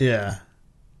 yeah.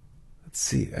 Let's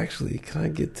see. Actually, can I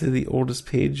get to the oldest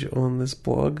page on this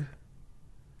blog?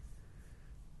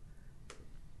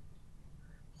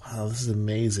 Wow, this is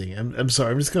amazing. I'm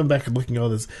sorry. I'm just going back and looking at all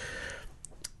this.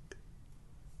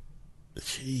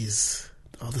 Jeez.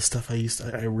 All the stuff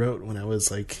I wrote when I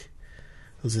was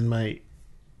in my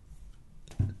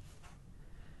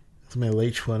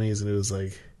late 20s, and it was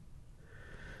like,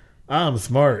 I'm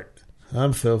smart.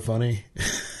 I'm so funny.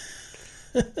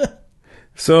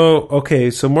 So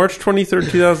March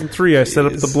 23rd, 2003, I set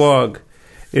up the blog.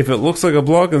 If it looks like a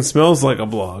blog and smells like a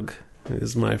blog,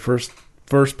 is my first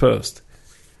post.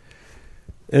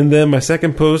 And then my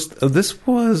second post, this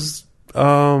was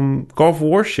Gulf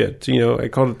War shit. I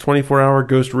called it 24-hour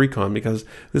Ghost Recon because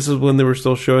this is when they were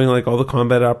still showing like all the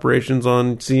combat operations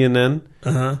on CNN,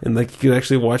 and like you could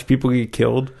actually watch people get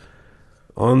killed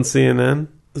on CNN.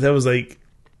 That was like,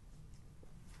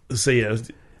 so yeah.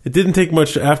 It didn't take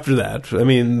much after that. I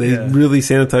mean, they really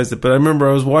sanitized it. But I remember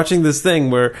I was watching this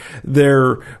thing where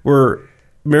there were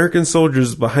American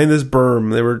soldiers behind this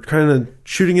berm. They were kind of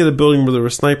shooting at a building where there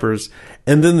were snipers.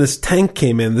 And then this tank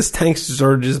came in. This tank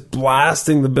started just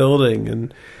blasting the building.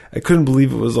 And I couldn't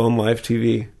believe it was on live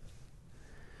TV.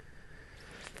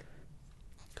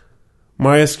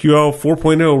 MySQL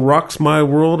 4.0 rocks my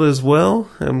world as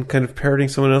well. I'm kind of parroting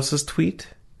someone else's tweet.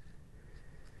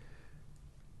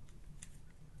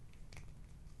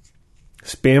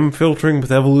 Spam filtering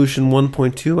with Evolution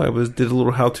 1.2. I did a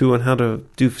little how-to on how to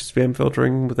do spam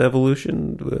filtering with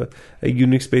Evolution, a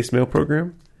Unix-based mail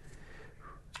program.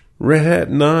 Red Hat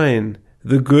 9.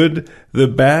 The good, the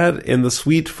bad, and the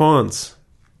sweet fonts.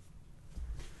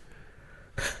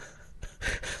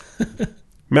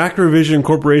 Macrovision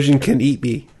Corporation can eat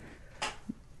me.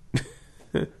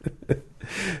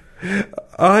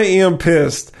 I am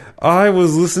pissed. I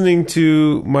was listing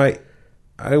my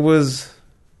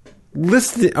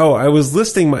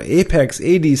Apex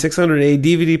AD600A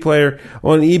DVD player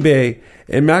on eBay,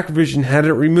 and Macrovision had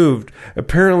it removed.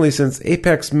 Apparently, since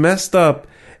Apex messed up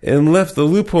and left the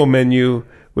loophole menu,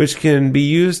 which can be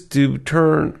used to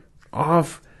turn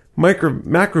off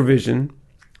Macrovision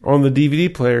on the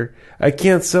DVD player, I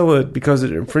can't sell it because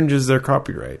it infringes their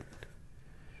copyright.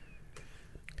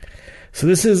 So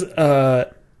this is, I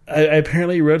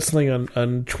apparently wrote something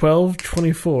on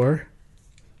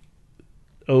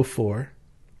 12/24/04,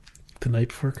 the night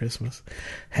before Christmas.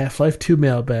 Half-Life 2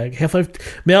 Mailbag,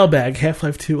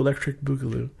 Half-Life 2 Electric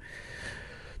Boogaloo.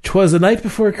 'Twas the night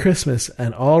before Christmas,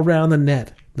 and all round the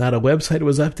net, not a website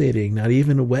was updating, not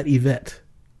even a wet Yvette.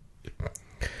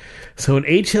 So an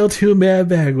HL2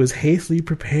 mailbag was hastily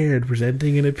prepared,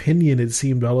 presenting an opinion it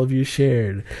seemed all of you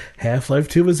shared. Half-Life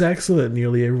 2 was excellent,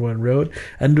 nearly everyone wrote,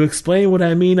 and to explain what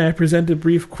I mean, I present a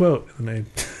brief quote. And I...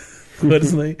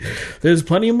 There's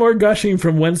plenty more gushing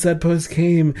from whence that post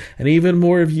came, and even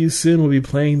more of you soon will be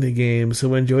playing the game.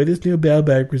 So enjoy this new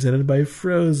mailbag presented by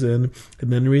Frozen,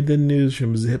 and then read the news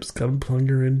from Zips,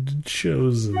 Gunplunger, and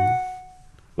Chosen.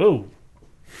 Whoa.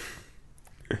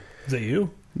 Is that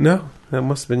you? No, that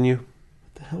must have been you. What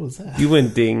the hell was that? You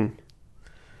went ding.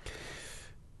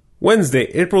 Wednesday,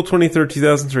 April 23rd,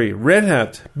 2003. Red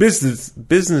Hat, Business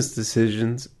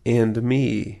Decisions, and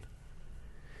Me.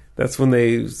 That's when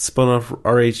they spun off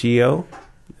RHEL,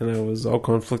 and I was all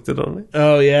conflicted on it.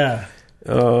 Oh, yeah.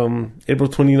 April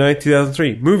 29th,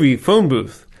 2003. Movie, Phone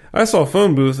Booth. I saw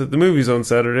Phone Booth at the movies on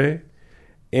Saturday,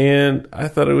 and I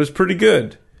thought it was pretty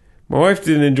good. My wife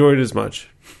didn't enjoy it as much.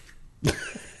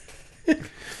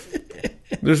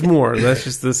 There's more. That's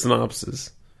just the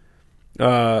synopsis.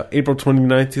 April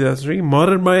 29th, 2003.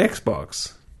 Modded my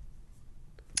Xbox.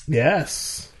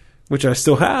 Yes. Which I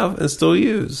still have and still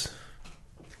use.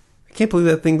 I can't believe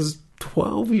that thing's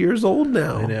 12 years old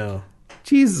now. I know.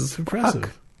 Jesus. Impressive.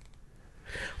 Fuck.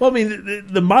 Well, I mean,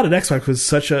 the modded Xbox was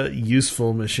such a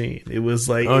useful machine. It was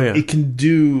like, it can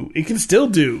still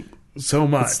do so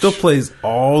much. It still plays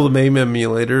all the MAME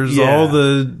emulators, all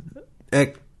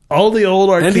the old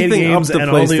arcade games, and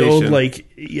all the old, like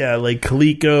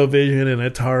Coleco, Vision, and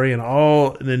Atari, and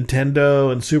all Nintendo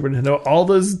and Super Nintendo. All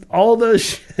those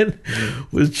shit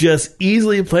was just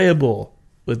easily playable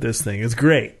with this thing. It's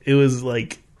great. It was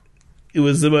not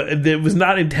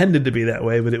intended to be that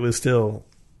way, but it was still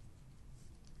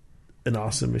an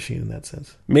awesome machine in that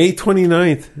sense. May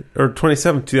 29th, or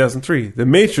 27th, 2003. The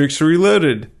Matrix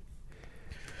Reloaded.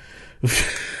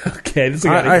 Okay,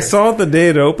 I saw it the day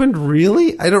it opened.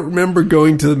 Really? I don't remember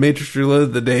going to the Matrix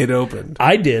Reloaded the day it opened.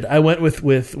 I did. I went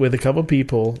with a couple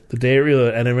people the day it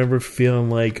reloaded, and I remember feeling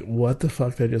like, what the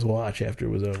fuck did I just watch after it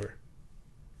was over?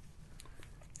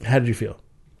 How did you feel?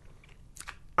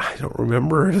 I don't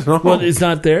remember it at all. Well, it's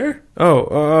not there?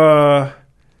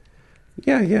 Yeah.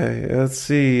 Let's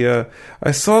see.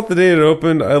 I saw it the day it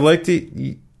opened. I liked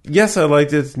it. Yes, I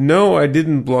liked it. No, I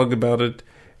didn't blog about it.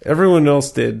 Everyone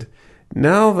else did.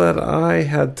 Now that I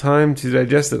had time to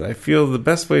digest it, I feel the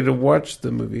best way to watch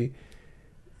the movie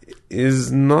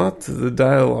is not the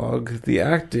dialogue, the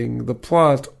acting, the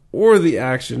plot, or the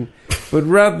action, but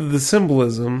rather the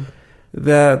symbolism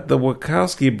that the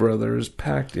Wachowski brothers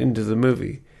packed into the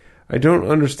movie. I don't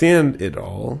understand it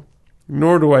all,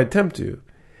 nor do I attempt to,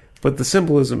 but the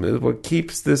symbolism is what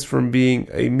keeps this from being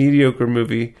a mediocre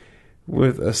movie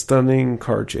with a stunning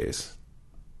car chase.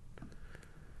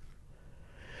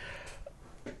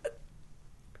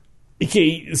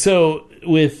 Okay, so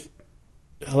with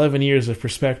 11 years of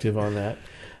perspective on that.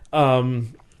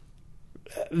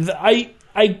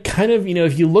 I kind of,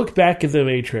 if you look back at The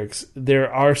Matrix,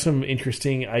 there are some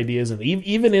interesting ideas, and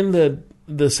even in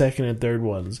the second and third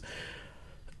ones,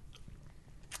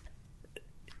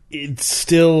 it's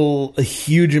still a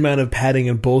huge amount of padding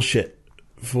and bullshit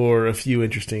for a few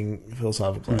interesting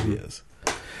philosophical ideas.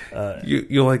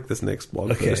 You'll like this next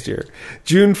blog post here.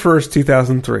 June 1st,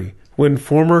 2003, when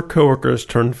former coworkers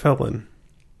turned felon.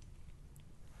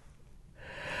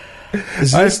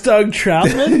 Is this Doug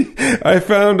Troutman? I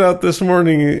found out this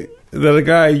morning that a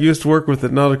guy I used to work with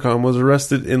at Nauticom was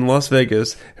arrested in Las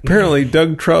Vegas. Apparently,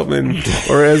 Doug Troutman,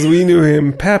 or as we knew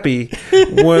him, Pappy,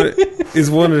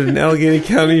 is wanted in Allegheny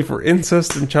County for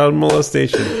incest and child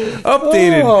molestation.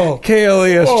 Updated.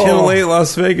 KLAS Channel 8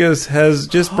 Las Vegas has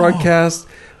just broadcast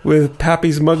with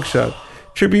Pappy's mugshot.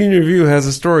 Tribune Review has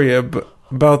a story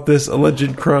about this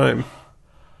alleged crime.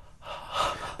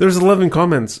 There's 11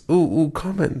 comments. Ooh,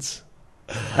 comments.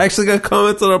 I actually got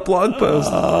comments on our blog post.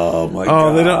 Oh, my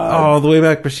God. The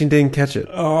Wayback Machine didn't catch it.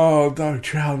 Oh, Doug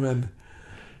Troutman.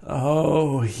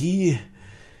 Oh, he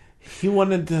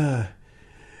wanted to...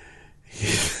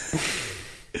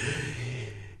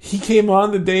 He came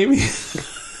on to Damien.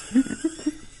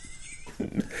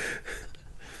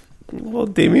 Well,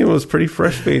 Damien was pretty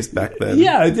fresh-faced back then.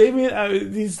 Yeah,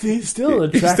 Damien, he's still an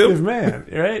attractive man,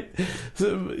 right?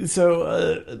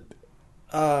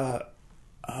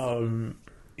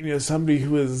 Somebody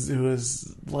who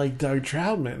was like Doug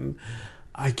Troutman,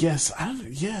 I guess,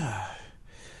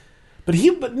 But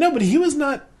he was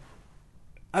not,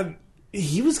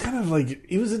 he was kind of like,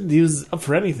 he was up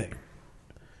for anything,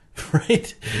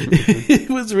 right? It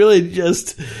was really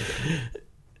just...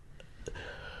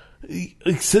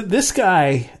 So this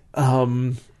guy,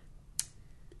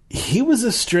 he was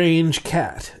a strange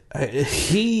cat.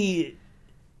 He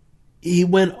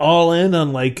went all in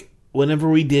on, like, whenever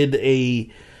we did a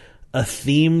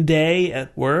theme day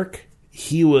at work,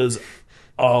 he was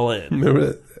all in. Remember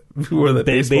that? Who wore the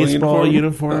baseball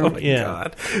uniform? Oh my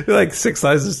God. They're like 6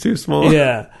 sizes too small.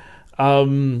 Yeah.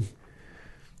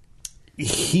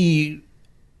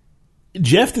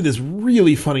 Jeff did this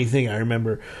really funny thing, I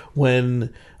remember,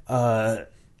 when... the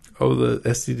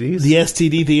STDs? The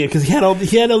STD thing, because he had all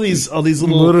these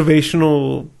little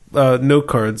motivational note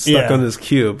cards stuck on his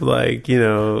cube, like,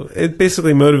 it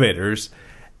basically motivators.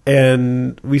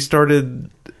 And we started.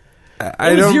 It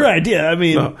was your idea. I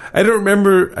mean, no, I don't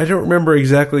remember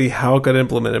exactly how it got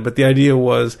implemented, but the idea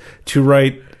was to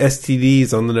write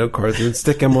STDs on the note cards and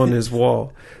stick them on his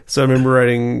wall. So I remember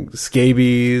writing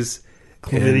scabies,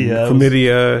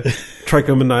 chlamydia,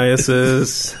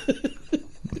 trichomoniasis.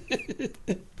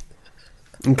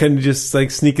 And kind of just like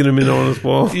sneaking them in on his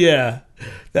wall. Yeah,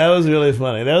 that was really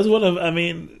funny. That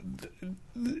was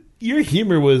your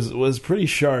humor was pretty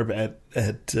sharp at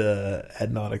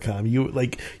Nauticom.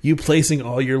 You placing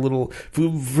all your little,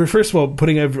 first of all,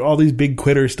 putting all these big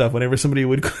quitter stuff whenever somebody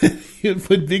would you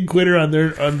put big quitter on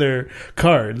their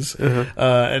cards,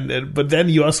 but then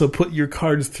you also put your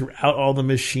cards throughout all the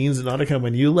machines at Nauticom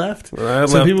when you left,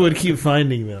 so people would keep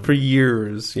finding them for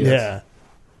years. Yes. Yeah.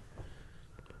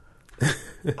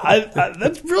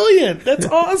 That's brilliant. That's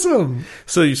awesome.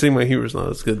 So you're saying my humor's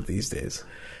not as good these days?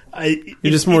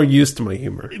 You're just more used to my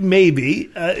humor. Maybe.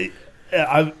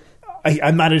 I'm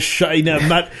not as shy. I'm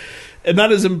not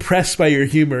as impressed by your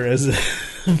humor as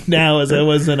now as I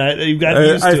was when you got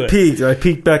used to it. I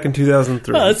peaked back in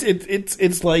 2003. No,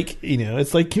 it's like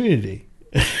it's like Community.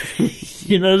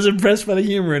 You're not as impressed by the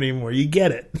humor anymore. You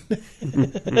get it.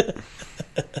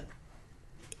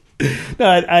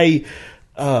 No,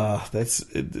 that's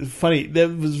funny.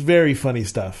 That was very funny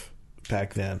stuff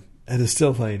back then. And it's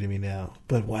still funny to me now.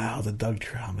 But wow, the Doug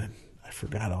Troutman. I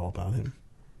forgot all about him.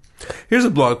 Here's a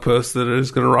blog post that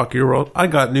is going to rock your world. I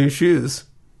got new shoes.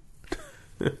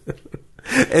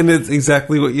 And it's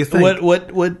exactly what you think.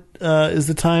 What is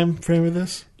the time frame of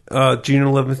this? June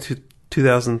 11th,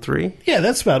 2003. Yeah,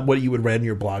 that's about what you would read in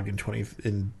your blog in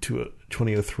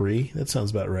 2003. That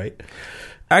sounds about right.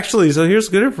 Actually, so here's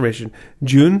good information.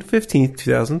 June 15th,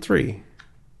 2003.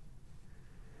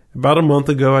 About a month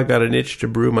ago, I got an itch to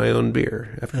brew my own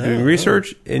beer. After doing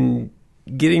research and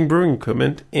getting brewing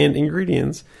equipment and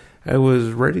ingredients, I was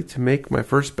ready to make my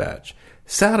first batch.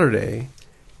 Saturday,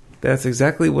 that's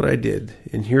exactly what I did.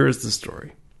 And here is the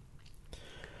story.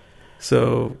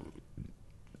 So,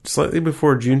 slightly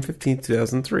before June 15th,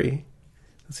 2003.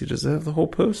 Let's see, does it have the whole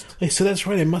post? Hey, so that's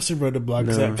right. I must have wrote a blog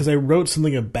because I wrote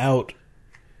something about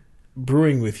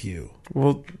brewing with you.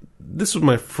 Well, this was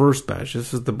my first batch.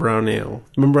 This was the brown ale.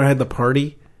 Remember I had the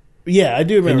party? Yeah, I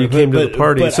do remember. And you came to the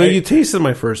party. So you tasted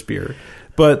my first beer.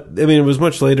 But, I mean, it was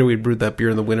much later. We brewed that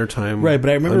beer in the wintertime. Right, but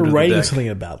I remember under the writing deck. something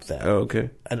about that. Oh, okay.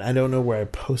 And I don't know where I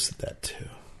posted that to.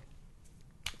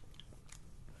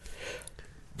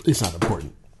 It's not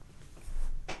important.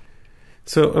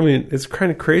 So, I mean, it's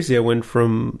kind of crazy. I went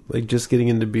from, like, just getting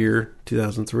into beer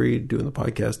 2003, doing the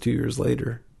podcast 2 years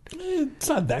later. It's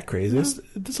not that crazy.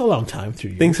 It's a long time, 2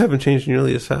 years. Things haven't changed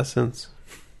nearly as fast since.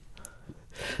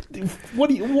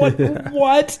 What?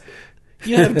 What?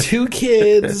 You have 2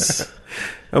 kids.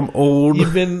 I'm old.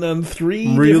 You've been on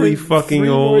 3 Really different- fucking 3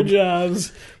 more old.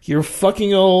 jobs. You're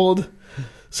fucking old.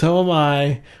 So am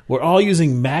I. We're all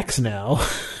using Macs now.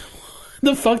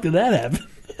 The fuck did that happen?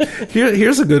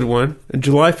 Here's a good one.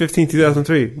 July 15,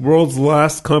 2003. World's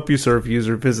last CompuServe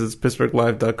user visits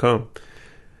PittsburghLive.com.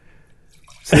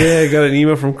 So, yeah, I got an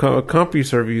email from a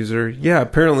CompuServe user. Yeah,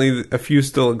 apparently a few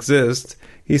still exist.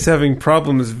 He's having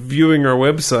problems viewing our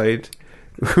website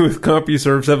with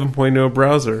CompuServe 7.0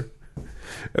 browser.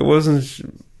 I wasn't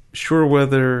sure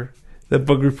whether the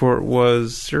bug report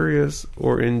was serious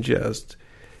or in jest.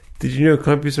 Did you know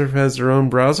CompuServe has their own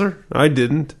browser? I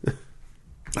didn't.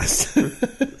 That's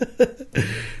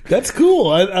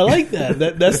cool. I like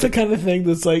that. That's the kind of thing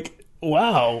that's like,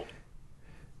 wow.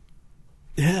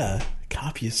 Yeah,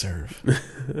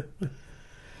 CompuServe.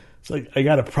 It's like I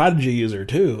got a Prodigy user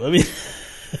too. I mean,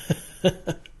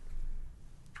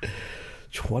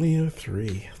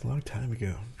 2003, a long time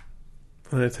ago.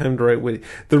 I had time to write witty.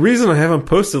 The reason I haven't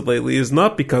posted lately is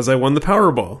not because I won the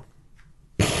Powerball.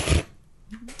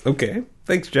 Okay,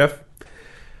 thanks, Jeff.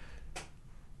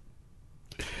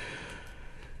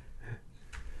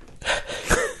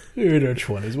 We're in our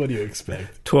 20s. What do you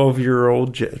expect? 12 year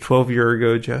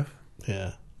ago, Jeff.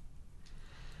 Yeah.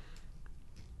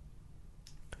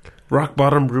 Rock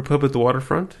Bottom Brew Pub at the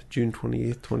Waterfront, June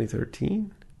 28th,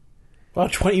 2013. Well,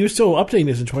 you were still updating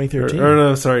this in 2013. Or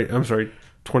no, sorry. I'm sorry.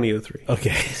 2003.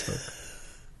 Okay.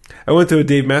 I went to a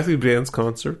Dave Matthews Band's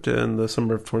concert in the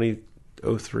summer of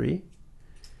 2003.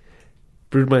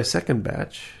 Brewed my second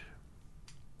batch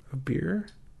of beer.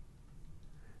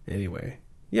 Anyway.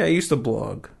 Yeah, I used to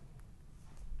blog.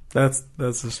 That's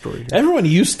the story. Everyone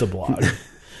used to blog.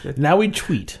 Now we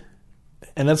tweet.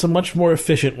 And that's a much more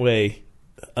efficient way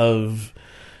of...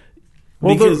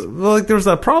 Well, because there was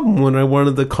that problem when I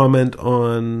wanted to comment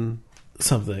on...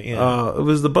 something, yeah. It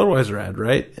was the Budweiser ad,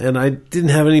 right? And I didn't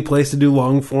have any place to do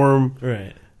long form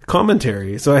Right.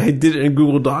 commentary, so I did it in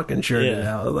Google Doc and shared it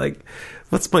Yeah. out. Like,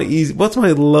 what's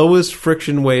my lowest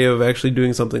friction way of actually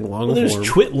doing something long Well, there's form?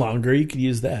 Twit Longer. You could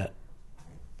use that.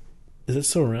 Is it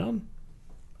still around?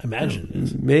 I imagine it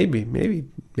is.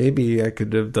 Maybe I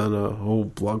could have done a whole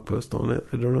blog post on it.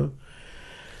 I don't know.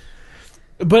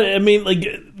 But I mean, like,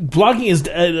 blogging is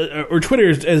or Twitter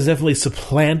has definitely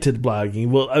supplanted blogging.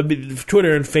 Well, I mean,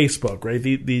 Twitter and Facebook, right?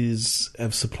 These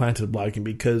have supplanted blogging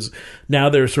because now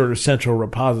they're sort of central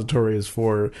repositories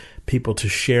for people to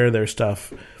share their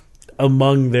stuff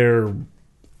among their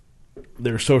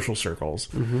social circles.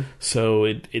 Mm-hmm. So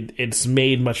it's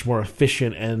made much more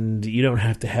efficient, and you don't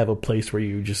have to have a place where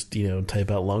you just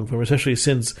type out long form, especially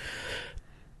since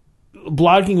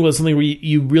blogging was something where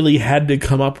you really had to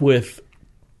come up with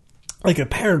like a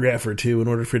paragraph or two in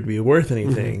order for it to be worth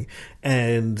anything. Mm-hmm.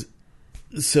 And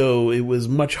so it was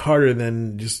much harder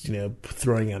than just,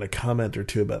 throwing out a comment or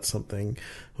two about something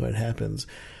when it happens.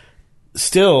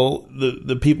 Still,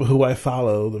 the people who I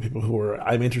follow, the people who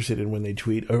I'm interested in when they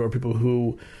tweet, are people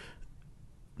who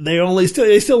they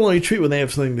still only tweet when they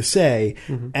have something to say,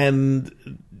 mm-hmm.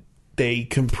 and they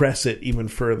compress it even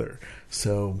further.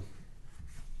 So,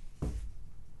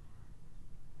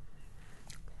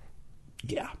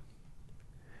 yeah.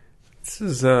 This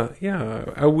is,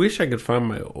 I wish I could find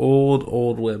my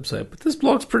old website, but this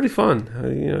blog's pretty fun.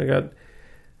 I got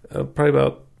probably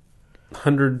about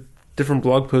 100 different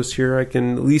blog posts here I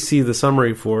can at least see the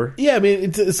summary for. Yeah, I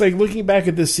mean, it's like looking back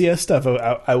at the CS stuff,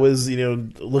 I was,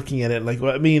 looking at it like,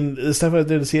 well, I mean, the stuff I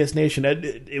did at CS Nation,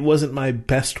 it wasn't my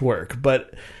best work,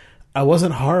 but I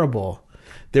wasn't horrible.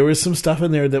 There was some stuff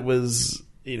in there that was,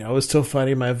 I was still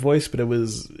finding my voice, but it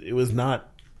was not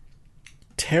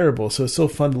terrible. So it's so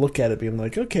fun to look at it being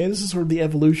like, okay, this is sort of the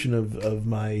evolution of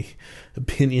my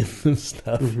opinions and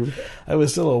stuff. Mm-hmm. I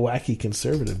was still a wacky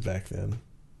conservative back then.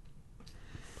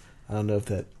 I don't know if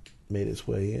that made its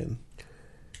way in.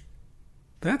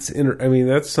 That's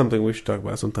something we should talk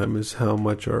about sometime, is how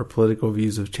much our political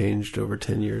views have changed over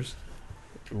 10 years.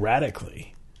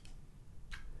 Radically.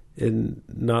 And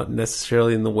not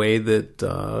necessarily in the way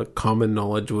that common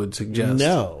knowledge would suggest.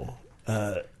 No.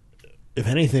 If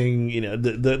anything,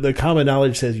 the common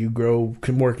knowledge says you grow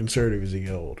more conservative as you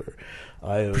get older.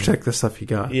 Protect the stuff you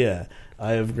got. Yeah.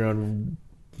 I have grown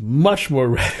much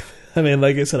more I mean,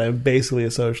 like I said, I'm basically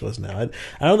a socialist now.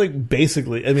 I don't think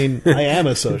basically. I mean, I am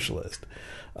a socialist.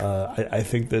 I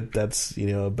think that's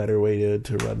a better way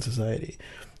to run society.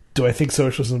 Do I think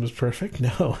socialism is perfect?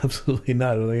 No, absolutely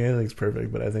not. I don't think anything's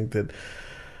perfect, but I think that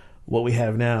what we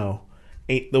have now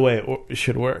ain't the way it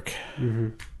should work.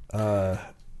 Mm-hmm.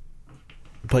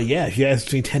 But yeah, if you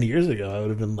asked me 10 years ago, I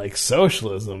would have been like,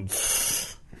 socialism?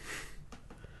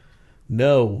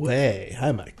 No way.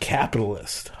 I'm a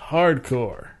capitalist.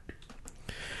 Hardcore.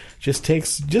 Just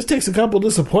takes a couple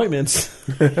disappointments,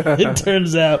 it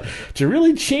turns out, to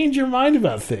really change your mind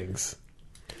about things.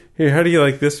 Hey, how do you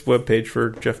like this webpage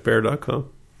for jeffbear.com?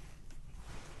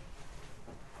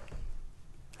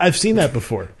 I've seen that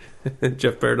before.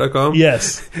 jeffbear.com?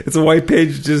 Yes. It's a white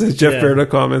page just at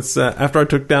jeffbear.com. It's after I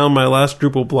took down my last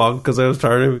Drupal blog because I was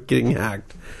tired of getting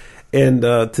hacked. And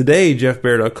today,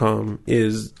 jeffbear.com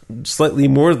is slightly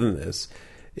more than this.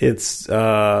 It's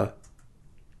a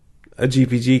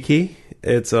GPG key.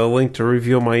 It's a link to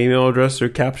reveal my email address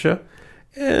through CAPTCHA.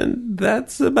 And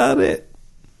that's about it.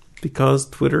 Because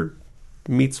Twitter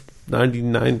meets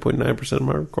 99.9% of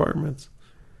my requirements.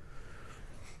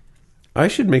 I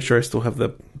should make sure I still have the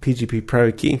PGP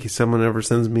private key in case someone ever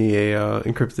sends me a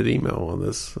encrypted email on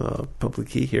this public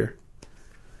key here.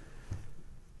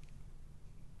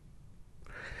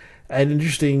 An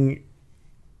interesting.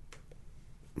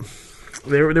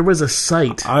 There was a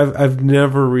site. I've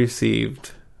never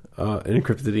received an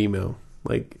encrypted email.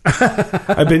 Like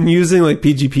I've been using like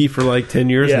PGP for like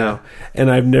 10 years now, and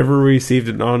I've never received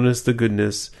an honest to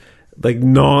goodness, like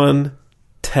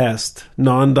non-test,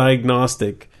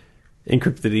 non-diagnostic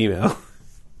encrypted email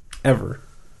ever.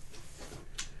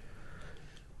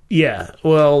 Yeah,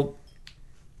 well,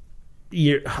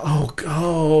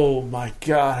 oh my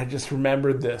God! I just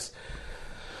remembered this.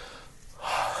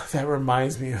 That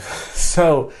reminds me of...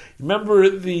 So, remember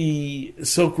the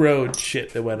Silk Road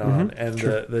shit that went on and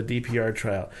the DPR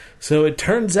trial? So, it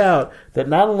turns out that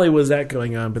not only was that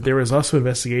going on, but there was also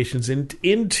investigations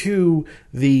into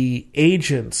the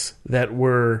agents that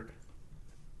were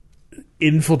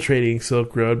infiltrating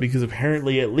Silk Road, because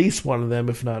apparently at least one of them,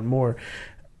 if not more,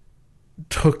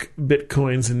 took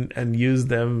bitcoins and used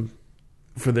them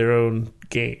for their own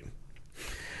gain.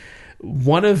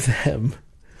 One of them...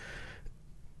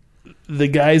 The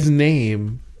guy's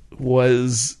name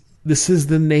was... This is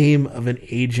the name of an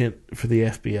agent for the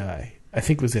FBI. I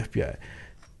think it was FBI.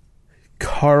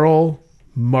 Karl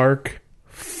Mark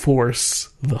Force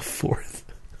the Fourth.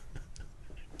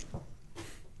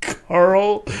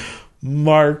 Karl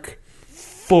Mark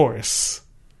Force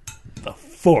the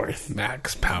Fourth.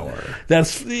 Max power.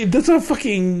 That's a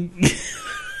fucking...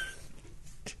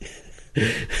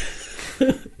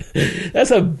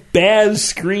 That's a bad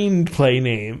screenplay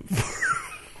name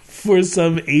for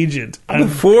some agent. The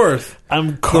Fourth.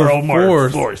 I'm Karl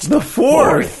Mark Force. The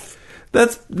Fourth.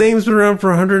 That name's been around for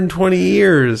 120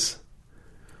 years.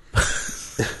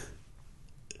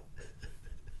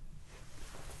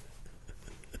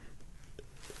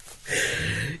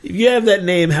 If you have that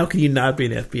name, how can you not be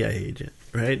an FBI agent?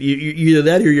 Right? You either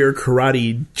that or you're a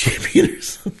karate champion or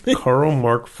something. Karl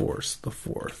Mark Force the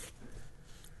Fourth.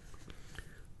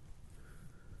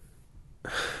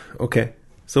 Okay,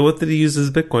 so what did he use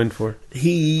his Bitcoin for?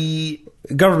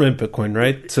 Government Bitcoin,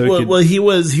 right? So he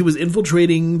was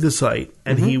infiltrating the site,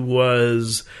 and he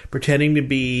was pretending to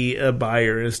be a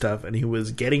buyer and stuff, and he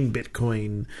was getting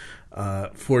Bitcoin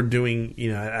for doing.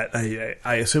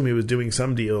 I assume he was doing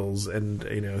some deals and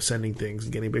sending things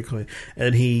and getting Bitcoin,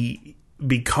 and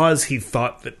because he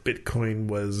thought that Bitcoin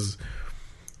was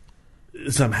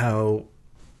somehow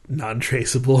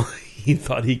non-traceable. He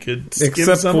thought he could skim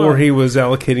except for he was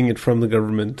allocating it from the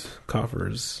government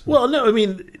coffers. Well, no, I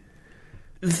mean,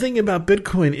 the thing about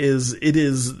Bitcoin is it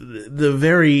is the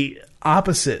very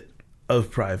opposite of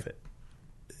private.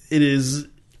 It is...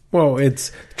 Well,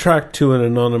 it's tracked to an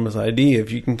anonymous ID. If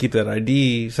you can keep that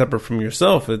ID separate from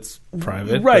yourself, it's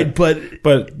private. Right,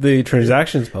 but the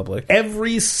transaction's public.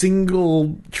 Every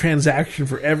single transaction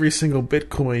for every single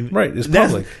Bitcoin, right, is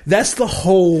public. That's the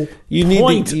whole point of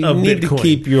Bitcoin. You need to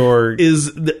keep your...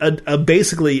 Is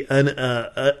basically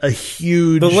a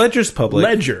huge... The ledger's public.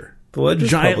 Ledger. The ledger's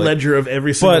giant public. ledger of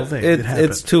every single thing that happened.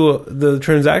 It's the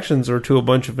transactions are to a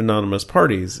bunch of anonymous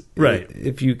parties. Right.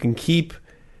 If you can keep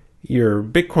your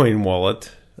Bitcoin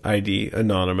wallet ID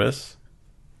anonymous,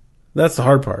 that's the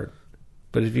hard part.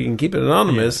 But if you can keep it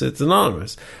anonymous, it's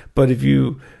anonymous. But if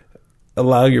you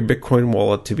allow your Bitcoin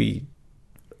wallet to be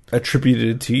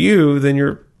attributed to you, then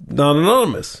you're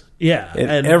non-anonymous. Yeah.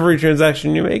 And every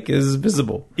transaction you make is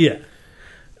visible. Yeah.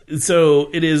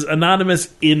 So it is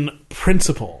anonymous in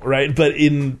principle, right? But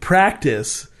in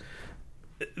practice,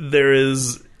 there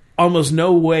is almost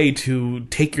no way to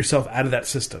take yourself out of that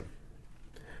system.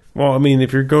 Well, I mean,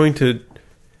 if you're going to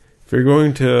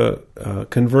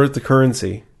convert the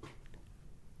currency,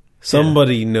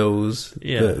 somebody knows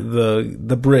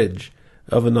the bridge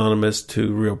of anonymous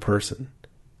to real person.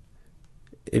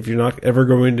 If you're not ever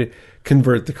going to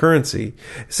convert the currency,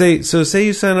 say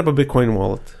you sign up a Bitcoin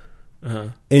wallet,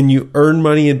 and you earn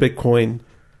money in Bitcoin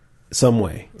some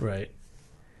way, right?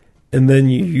 And then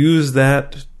you use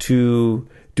that to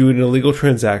do an illegal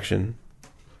transaction,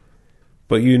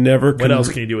 but you never. What else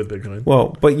can you do with Bitcoin?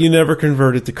 Well, but you never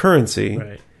convert it to currency.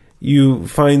 Right. You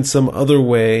find some other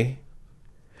way.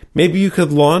 Maybe you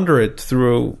could launder it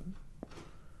through.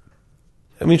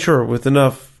 I mean, sure, with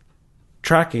enough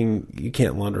tracking, you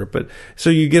can't launder it. But so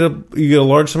you get a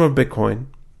large sum of Bitcoin,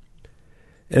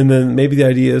 and then maybe the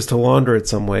idea is to launder it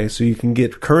some way so you can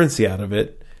get currency out of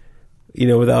it,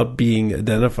 without being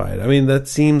identified. I mean, that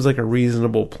seems like a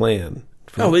reasonable plan.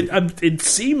 It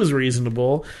seems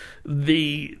reasonable.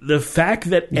 The fact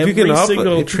that every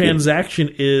single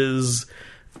transaction is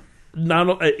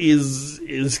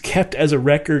kept as a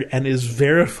record and is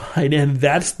verified, and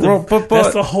that's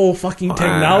the whole fucking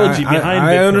technology behind Bitcoin.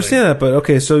 I understand that, but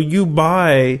okay, so you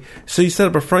set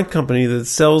up a front company that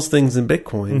sells things in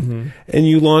Bitcoin, and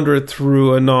you launder it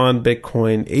through a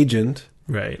non-Bitcoin agent.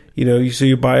 Right. So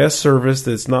you buy a service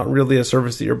that's not really a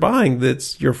service that you're buying,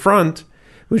 that's your front,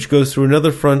 which goes through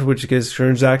another front, which gets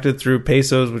transacted through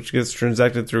pesos, which gets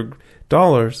transacted through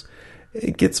dollars.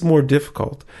 It gets more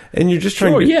difficult, and you're just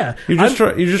trying.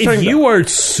 If you are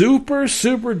super,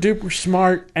 super duper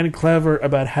smart and clever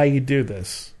about how you do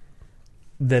this,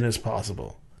 then it's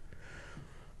possible.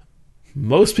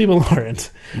 Most people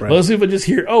aren't. Right. Most people just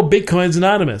hear, "Oh, Bitcoin's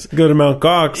anonymous." Go to Mt.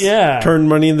 Gox. Turn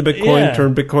money into Bitcoin. Yeah.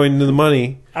 Turn Bitcoin into the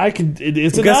money.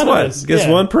 It's anonymous. Guess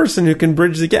one person who can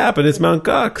bridge the gap, and it's Mt.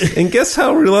 Gox. And guess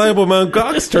how reliable Mt.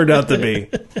 Gox turned out to be?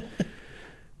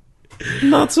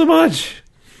 Not so much.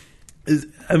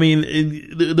 I mean,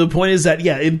 the point is that,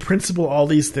 in principle, all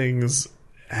these things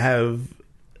have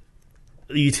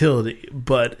utility,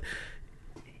 but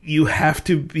you have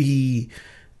to be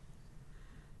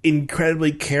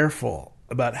incredibly careful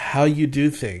about how you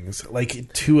do things,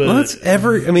 like to that's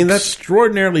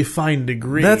extraordinarily fine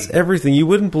degree. That's everything. You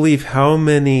wouldn't believe how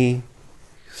many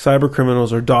cyber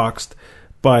criminals are doxxed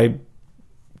by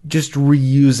just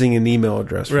reusing an email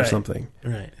address for something.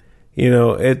 Right.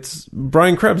 It's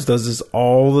Brian Krebs does this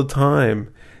all the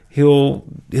time. He'll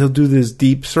do this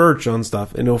deep search on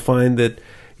stuff, and he'll find that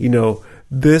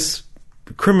this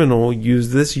criminal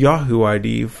used this Yahoo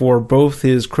ID for both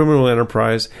his criminal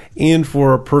enterprise and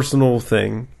for a personal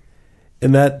thing,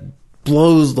 and that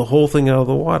blows the whole thing out of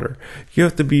the water. You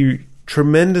have to be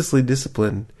tremendously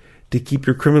disciplined to keep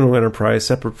your criminal enterprise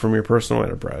separate from your personal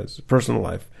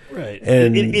life. Right,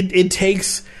 and it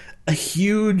takes a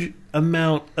huge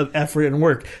amount of effort and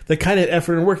work, the kind of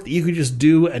effort and work that you could just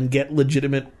do and get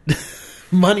legitimate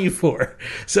money for.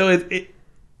 So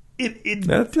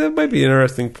that might be an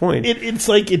interesting point. It's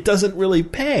like it doesn't really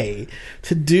pay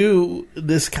to do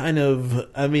this kind of.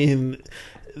 I mean,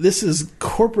 this is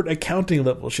corporate accounting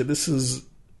level shit. This is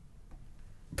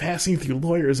passing through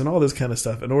lawyers and all this kind of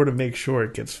stuff in order to make sure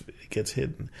it gets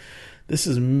hidden. This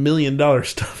is $1 million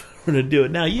stuff in order to do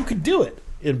it. Now you could do it.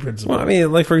 In principle. Well, I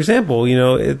mean, like, for example,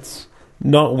 it's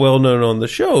not well known on the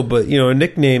show, but, a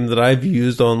nickname that I've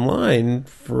used online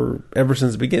ever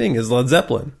since the beginning is Led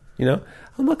Zeppelin.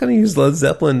 I'm not going to use Led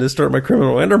Zeppelin to start my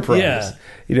criminal enterprise.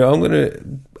 Yeah. I'm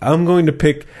going to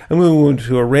go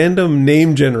into a random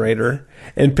name generator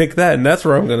and pick that, and that's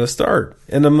where I'm going to start.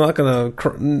 And I'm not going to,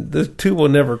 the two will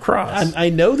never cross. I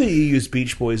know that you use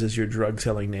Beach Boys as your drug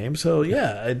selling name, so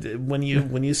when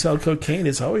you sell cocaine,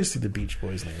 it's always through the Beach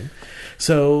Boys name.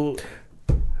 So,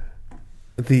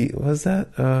 was that?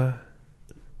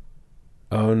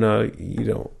 Oh no, you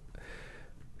don't.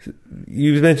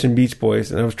 You mentioned Beach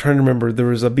Boys, and I was trying to remember. There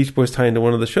was a Beach Boys tie into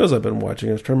one of the shows I've been watching.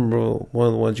 I was trying to remember one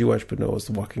of the ones you watched, but no, it was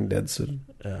The Walking Dead. So,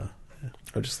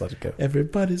 I just let it go.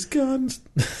 Everybody's gone.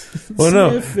 Well,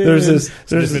 no, there's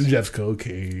Jeff's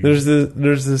cocaine. There's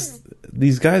this.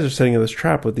 These guys are setting up this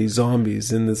trap with these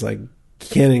zombies in this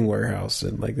canning warehouse,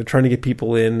 and they're trying to get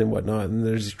people in and whatnot, and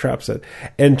there's these traps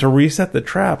and to reset the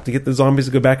trap to get the zombies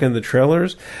to go back into the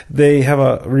trailers, they have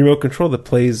a remote control that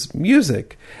plays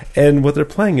music, and what they're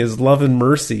playing is Love and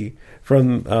Mercy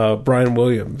from Brian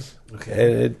Williams.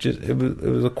 Okay. And it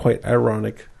was a quite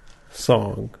ironic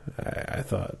song, I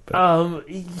thought. But.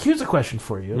 Here's a question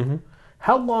for you. Mm-hmm.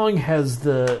 How long has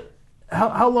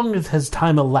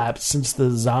time elapsed since the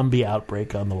zombie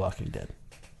outbreak on The Walking Dead?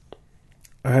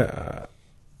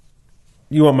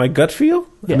 You want my gut feel?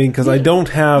 Yeah. I mean, because I don't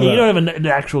have. You don't have an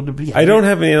actual. I don't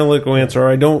have an analytical answer.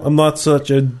 I'm not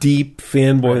such a deep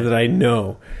fanboy that I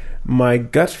know. My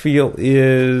gut feel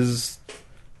is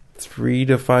 3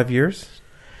 to 5 years.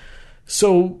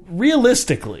 So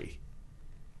realistically,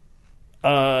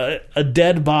 a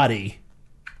dead body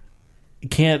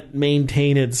can't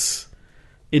maintain its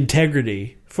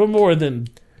integrity for more than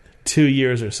 2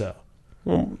 years or so.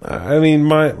 Well, I mean,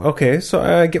 so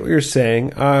I get what you're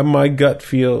saying. My gut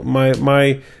feel,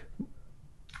 my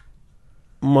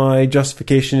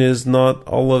justification is not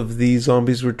all of these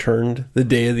zombies were turned the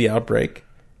day of the outbreak.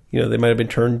 You know, they might have been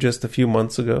turned just a few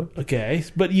months ago. Okay,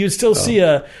 but you still see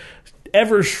a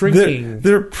ever shrinking.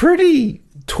 They're pretty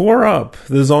tore up.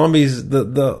 The zombies,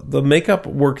 the makeup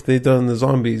work they've done on the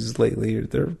zombies lately,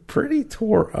 they're pretty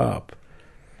tore up.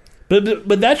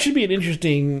 But that should be an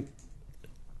interesting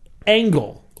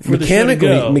angle for the show to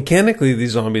go. Mechanically,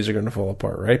 these zombies are going to fall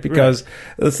apart, right? Because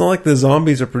it's not like the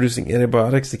zombies are producing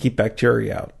antibiotics to keep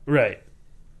bacteria out. Right.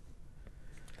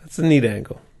 That's a neat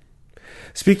angle.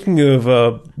 Speaking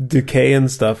of decay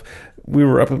and stuff, we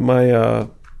were up at my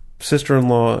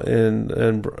sister-in-law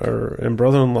and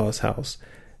brother-in-law's house,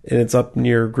 and it's up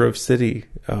near Grove City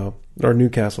or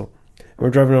Newcastle. And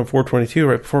we're driving on 422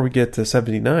 right before we get to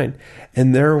 79,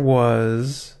 and there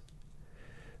was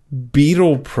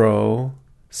Beetle Pro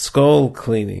skull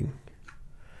cleaning.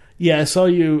 Yeah, I saw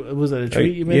you. Was that a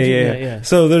treat you mentioned? Yeah.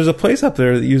 So there's a place up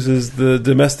there that uses the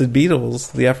domestic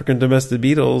beetles, the African domestic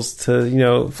beetles,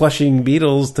 to flushing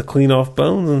beetles to clean off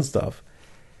bones and stuff.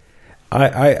 They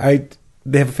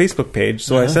have a Facebook page,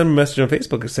 so I sent them a message on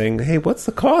Facebook saying, "Hey, what's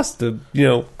the cost to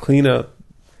clean up?"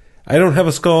 I don't have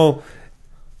a skull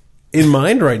in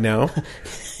mind right now.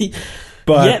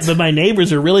 But my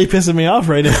neighbors are really pissing me off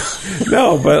right now.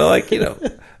 No, but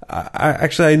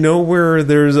I know where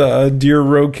there's a deer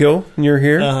roadkill near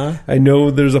here. Uh-huh. I know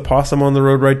there's a possum on the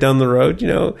road right down the road.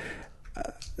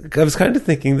 I was kind of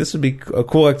thinking this would be a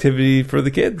cool activity for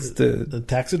the kids to the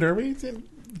taxidermy,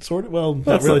 sort of. Well,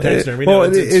 not really taxidermy.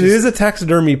 It is a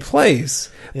taxidermy place,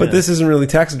 but this isn't really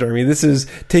taxidermy. This is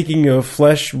taking a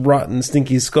flesh rotten,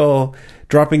 stinky skull,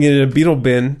 dropping it in a beetle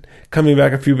bin, coming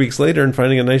back a few weeks later and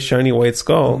finding a nice shiny white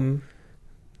skull. Mm-hmm.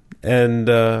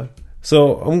 And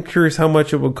so I'm curious how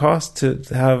much it would cost to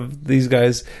have these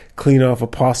guys clean off a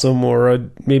possum or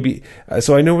maybe.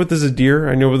 So I know where there's a deer.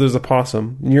 I know where there's a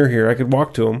possum near here. I could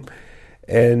walk to them,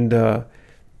 and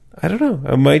I don't know.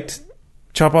 I might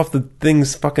chop off the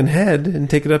thing's fucking head and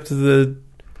take it up to the.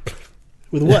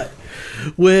 With what?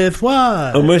 With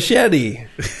what? A machete.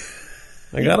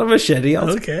 I got a machete.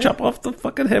 I'll chop off the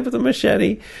fucking head with a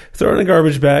machete, throw it in a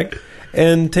garbage bag,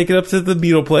 and take it up to the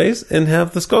beetle place and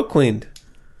have the skull cleaned.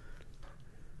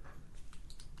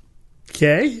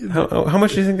 Okay. How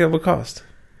much do you think that would cost?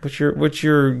 What's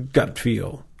your gut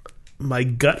feel? My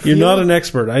gut feel? You're not an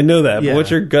expert. I know that, but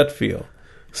what's your gut feel?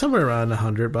 Somewhere around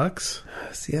 $100.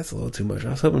 See, that's a little too much. I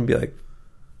was hoping it'd be like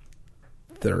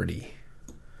 30.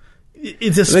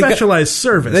 It's a specialized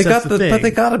service. But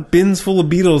they got a bins full of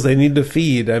beetles they need to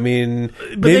feed. I mean,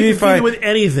 but maybe they can feed it with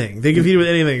anything. They can feed it with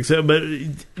anything. So, but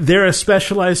they're a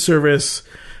specialized service.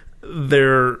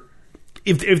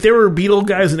 If there were beetle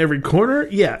guys in every corner,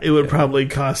 it would probably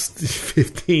cost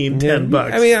 $10.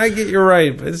 I mean, I get you're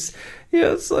right, but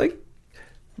it's like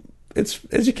it's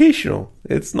educational.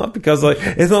 It's not because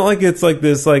it's not like it's like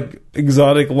this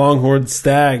exotic longhorn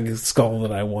stag skull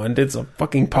that I want. It's a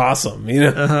fucking possum,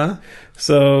 Uh-huh.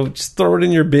 So just throw it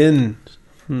in your bin,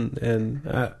 and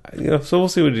so we'll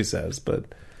see what he says. But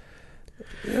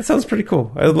that sounds pretty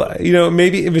cool.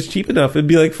 Maybe if it's cheap enough, it'd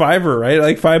be like $5, right?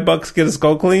 Like $5 get a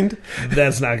skull cleaned.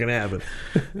 That's not going to happen.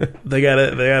 They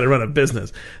gotta run a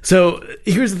business. So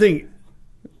here's the thing.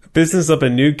 Business up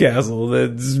in Newcastle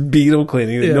that's beetle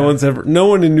cleaning that no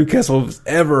one in Newcastle has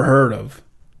ever heard of.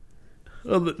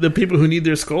 Well, the people who need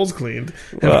their skulls cleaned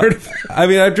have heard of it. I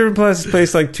mean, I've driven past this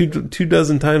place like two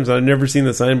dozen times. I've never seen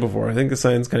the sign before. I think the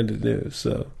sign's kind of new.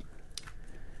 So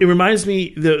it reminds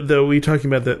me, the we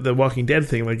talking about the Walking Dead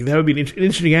thing. Like that would be an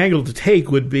interesting angle to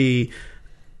take. Would be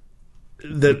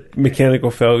the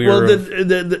mechanical failure. Well,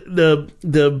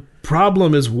 the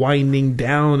problem is winding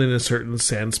down in a certain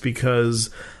sense because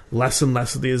less and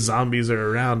less of these zombies are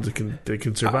around that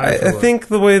can survive. I think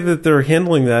the way that they're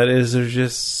handling that is there's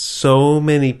just so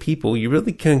many people. You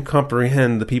really can't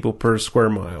comprehend the people per square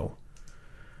mile.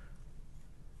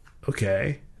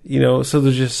 Okay. So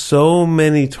there's just so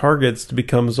many targets to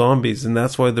become zombies, and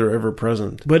that's why they're ever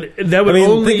present. But that would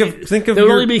only think of that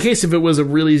would only be the case if it was a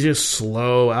really just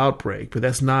slow outbreak. But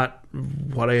that's not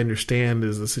what I understand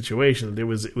is the situation. It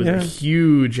was a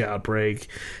huge outbreak,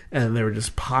 and there were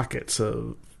just pockets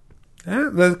of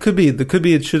That could be. That could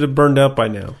be. It should have burned out by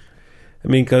now. I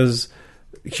mean, because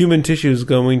human tissue is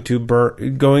going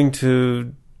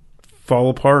to fall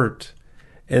apart,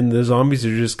 and the zombies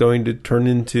are just going to turn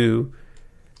into.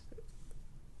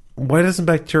 Why doesn't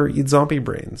bacteria eat zombie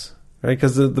brains? Right?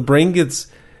 Because the brain gets,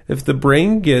 if the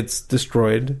brain gets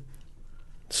destroyed,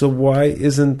 so why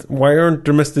aren't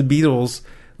domestic beetles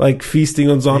like feasting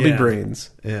on zombie brains?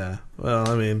 Yeah. Well,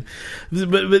 I mean,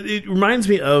 but it reminds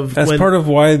me of that's part of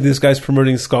why this guy's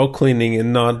promoting skull cleaning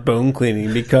and not bone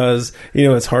cleaning, because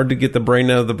it's hard to get the brain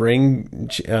out of the brain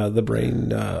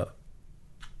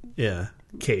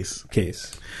case.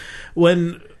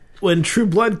 When True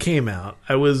Blood came out,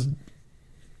 I was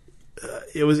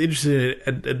interested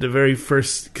at the very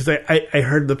first, because I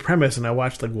heard the premise and I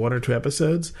watched like 1 or 2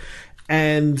 episodes,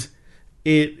 and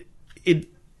it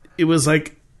was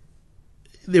like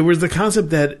there was the concept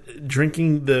that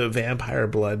drinking the vampire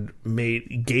blood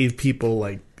gave people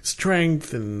like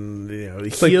strength and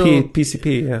it's healed, like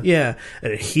PCP, yeah,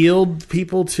 and it healed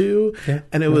people too,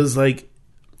 and it was like.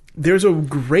 There's a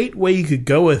great way you could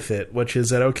go with it, which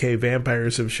is that, okay,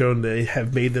 vampires have shown they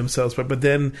have made themselves, but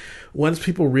then once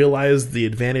people realize the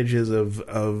advantages of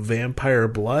vampire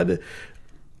blood,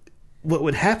 what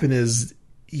would happen is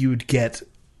you'd get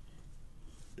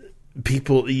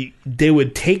people, they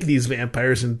would take these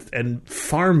vampires and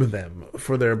farm them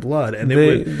for their blood, and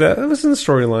that was in the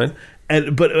storyline.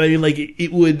 But I mean, like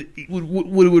what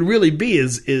it would really be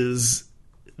is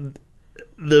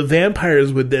the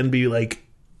vampires would then be like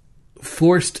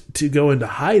forced to go into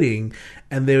hiding,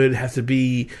 and they would have to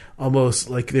be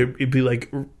almost like it'd be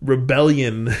like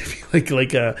rebellion, like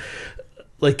a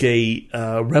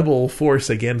rebel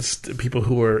force against people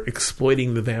who are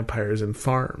exploiting the vampires in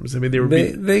farms. I mean, they worked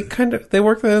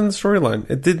that in the storyline.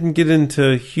 It didn't get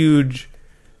into huge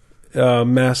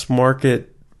mass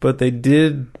market, but they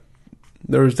did.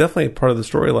 There was definitely a part of the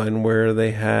storyline where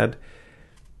they had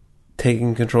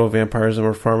taken control of vampires and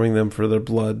were farming them for their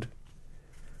blood.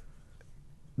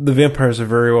 The vampires are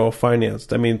very well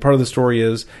financed. I mean, part of the story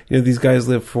is, these guys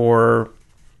live for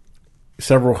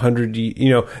several hundred.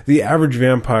 The average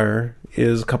vampire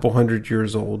is a couple hundred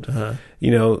years old.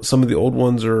 Uh-huh. Some of the old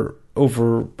ones are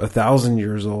over 1,000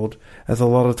 years old. That's a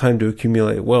lot of time to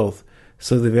accumulate wealth.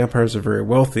 So the vampires are very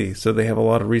wealthy. So they have a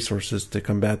lot of resources to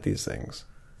combat these things.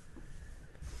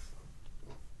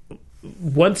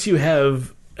 Once you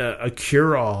have a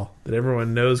cure-all that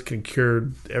everyone knows can cure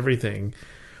everything,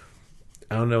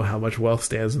 I don't know how much wealth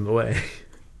stands in the way.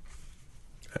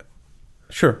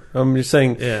 Sure. I'm just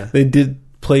saying they did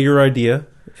play your idea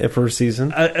for a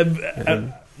season.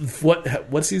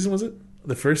 What season was it?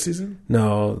 The first season?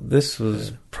 No, this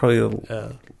was probably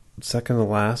the second to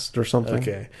last or something.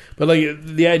 Okay. But like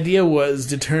the idea was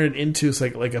to turn it into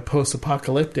like a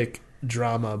post-apocalyptic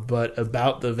drama, but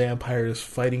about the vampires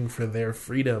fighting for their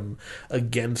freedom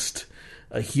against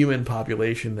a human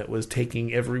population that was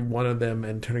taking every one of them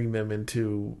and turning them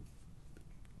into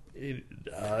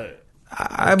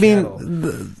I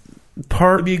mean,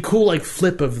 it'd be a cool like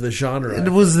flip of the genre. It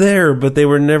was there, but they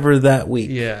were never that weak.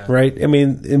 Yeah. Right? I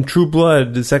mean, in True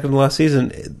Blood, the second to last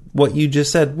season, what you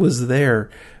just said was there,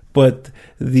 but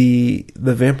the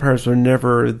vampires were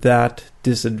never that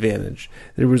disadvantaged.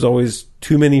 There was always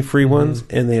too many free ones,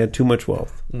 and they had too much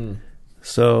wealth.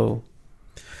 So...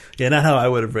 Yeah, not how I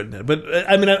would have written it, but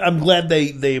I mean, I'm glad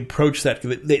they approached that.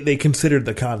 They considered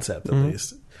the concept at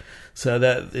least, so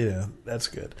that that's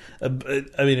good. I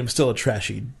mean, it was still a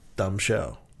trashy, dumb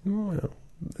show. Well,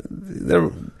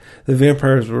 the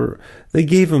vampires they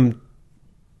gave them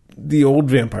the old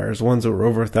vampires, the ones that were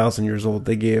over 1,000 years old.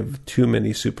 They gave too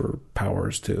many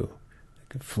superpowers to. They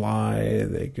could fly.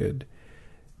 They could,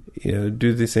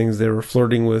 do these things. They were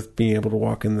flirting with being able to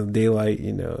walk in the daylight.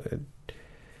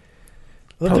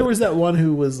 There was that one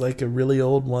who was like a really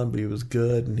old one, but he was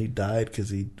good, and he died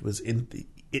because he was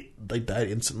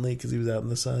died instantly because he was out in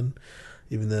the sun,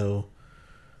 even though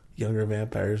younger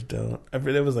vampires don't.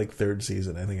 That was like third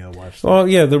season, I think I watched. Oh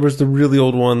yeah, there was the really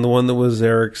old one, the one that was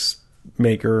Eric's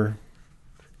maker.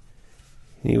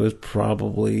 He was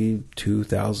probably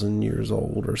 2,000 years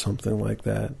old or something like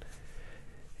that.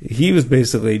 He was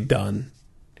basically done.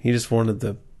 He just wanted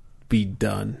to be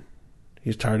done. He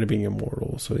was tired of being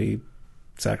immortal, so he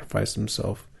sacrificed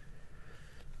himself.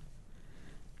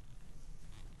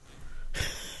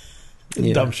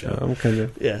 Dumb show. I'm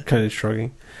kind of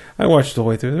shrugging. I watched the whole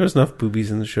way through. There was enough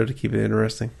boobies in the show to keep it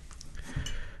interesting.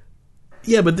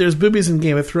 Yeah, but there's boobies in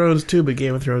Game of Thrones too. But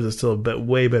Game of Thrones is still a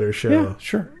way better show. Yeah,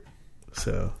 sure.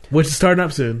 So, which is starting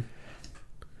up soon.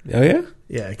 Oh yeah.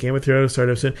 Yeah, Game of Thrones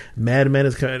started up soon. Mad Men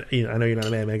is coming. I know you're not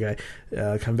a Mad Men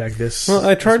guy. Come back this. Well,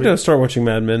 I tried to start watching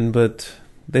Mad Men, but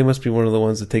They must be one of the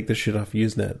ones that take the shit off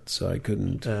Usenet, so I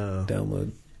couldn't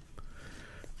download.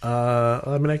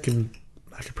 I mean, I could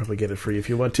probably get it for you if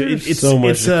you want to. It's so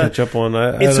much to catch up on.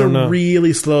 I don't know.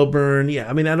 Really slow burn. Yeah,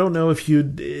 I mean, I don't know if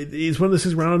you'd. It's one of those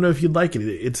things where I don't know if you'd like it.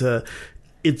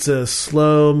 It's a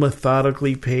slow,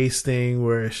 methodically paced thing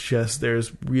where it's just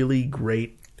there's really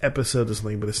great episodes of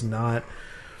something, but it's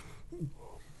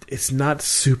not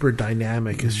super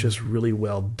dynamic. It's just really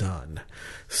well done.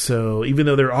 So even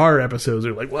though there are episodes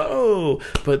that are like, whoa,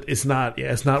 but it's not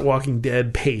Walking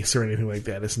Dead pace or anything like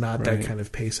that. It's not that kind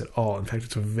of pace at all. In fact,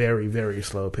 it's a very, very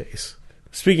slow pace.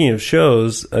 Speaking of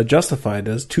shows, Justified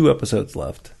has 2 episodes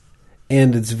left.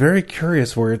 And it's very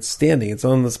curious where it's standing. It's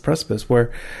on this precipice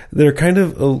where they're kind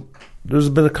of... there's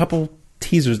been a couple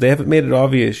teasers. They haven't made it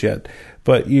obvious yet.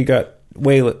 But you got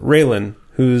Raylan,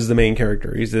 who's the main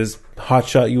character. He's this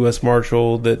hotshot U.S.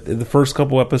 Marshal that in the first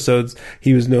couple episodes,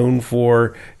 he was known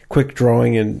for quick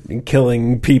drawing and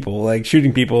killing people, like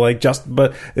shooting people,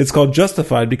 but it's called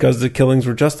Justified because the killings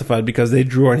were justified because they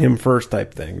drew on him first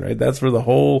type thing, right? That's where the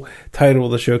whole title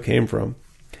of the show came from.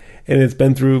 And it's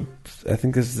been through, I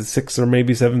think this is the 6th or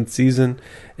maybe 7th season,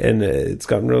 and it's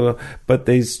gotten really well. But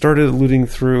they started alluding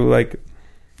through, like,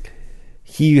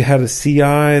 he had a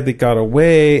CI that got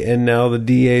away, and now the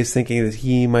DA is thinking that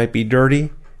he might be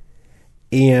dirty.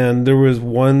 And there was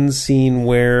one scene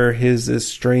where his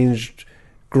estranged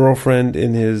girlfriend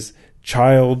and his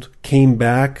child came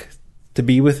back to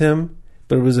be with him,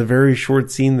 but it was a very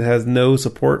short scene that has no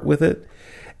support with it.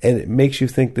 And it makes you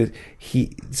think that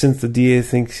since the DA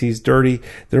thinks he's dirty,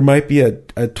 there might be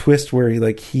a twist where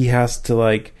he has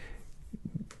to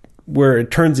where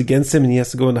it turns against him and he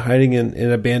has to go into hiding and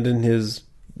abandon his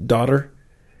daughter.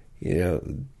 I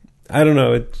don't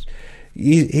know.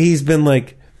 He's been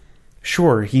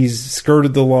sure, he's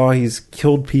skirted the law, he's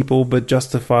killed people, but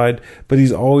justified, but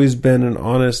he's always been an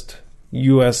honest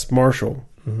U.S. Marshal.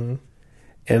 Mm-hmm.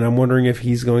 And I'm wondering if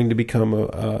he's going to become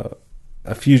a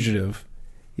fugitive,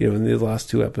 in the last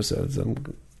 2 episodes.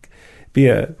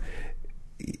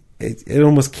 It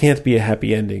almost can't be a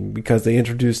happy ending because they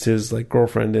introduced his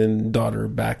girlfriend and daughter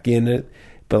back in it,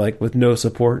 but with no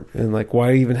support. And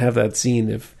why even have that scene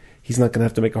if he's not going to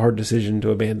have to make a hard decision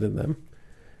to abandon them?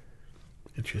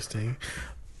 Interesting.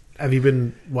 Have you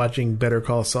been watching Better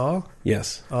Call Saul?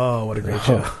 Yes. Oh, what a great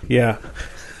show! Yeah.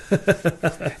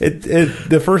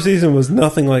 The first season was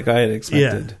nothing like I had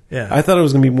expected. Yeah. I thought it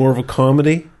was going to be more of a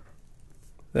comedy.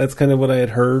 That's kind of what I had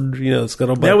heard.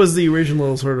 Scuttlebutt. That was the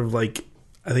original sort of I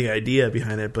think idea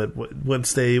behind it. But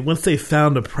once they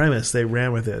found a premise, they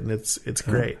ran with it, and it's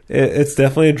great. It's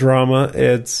definitely a drama.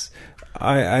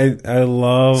 I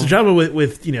love... It's a drama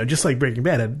with just like Breaking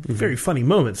Bad, had very funny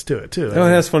moments to it, too. Oh, it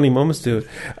has funny moments to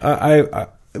it.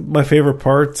 My favorite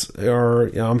parts are...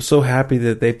 I'm so happy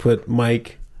that they put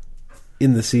Mike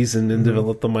in the season and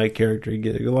develop the Mike character. You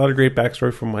get a lot of great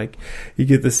backstory from Mike. You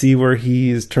get to see where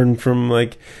he's turned from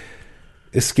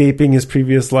escaping his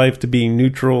previous life to being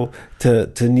neutral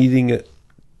to needing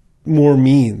more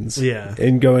means. Yeah.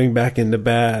 And going back into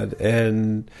bad.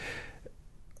 And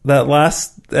that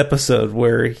last episode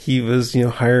where he was,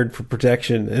 hired for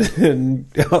protection and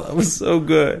it was so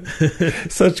good.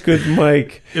 Such good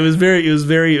Mike. It was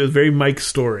very Mike's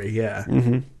story. Yeah.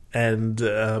 Mm-hmm. And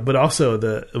but also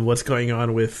what's going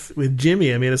on with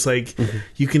Jimmy. I mean, it's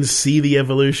you can see the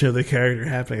evolution of the character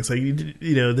happening. It's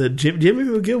the Jimmy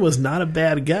McGill was not a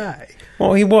bad guy.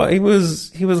 Well, he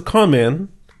was a con man.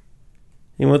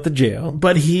 He went to jail,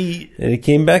 but he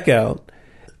came back out.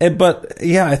 But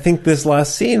yeah, I think this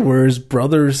last scene where his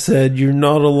brother said, "You're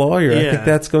not a lawyer." I think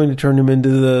that's going to turn him into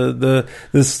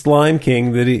the slime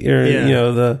king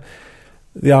that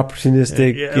the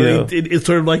opportunistic, it's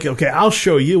sort of okay, I'll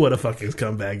show you what a fucking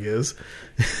scumbag is.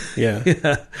 Yeah.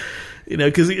 Yeah.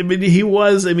 Because, he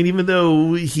was, even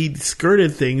though he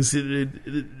skirted things, Jimmy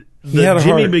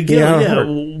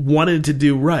McGill wanted to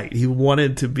do right. He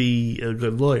wanted to be a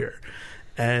good lawyer.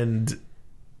 And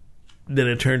then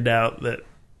it turned out that,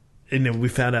 we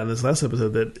found out in this last episode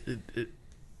that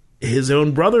his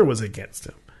own brother was against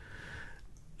him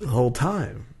the whole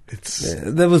time.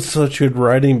 That was such good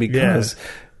writing because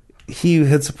he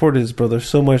had supported his brother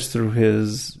so much through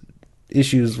his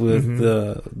issues with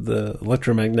the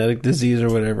electromagnetic disease or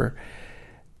whatever.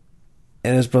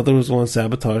 And his brother was the one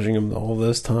sabotaging him all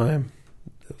this time.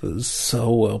 It was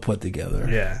so well put together.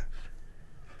 Yeah.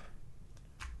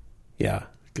 Yeah.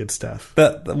 Good stuff.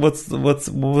 What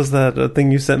was that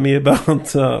thing you sent me about?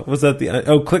 Was that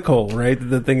Clickhole, right?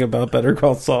 The thing about Better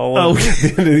Call Saul. Oh, the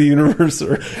end of the universe.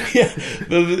 Yeah,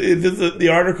 the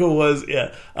article was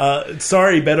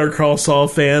sorry, Better Call Saul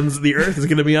fans, the Earth is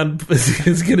going to be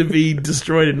is going to be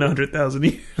destroyed in 100,000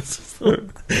 years.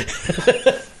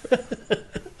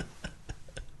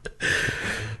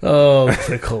 Oh,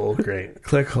 Clickhole, great!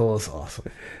 Clickhole is awesome.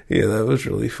 Yeah, that was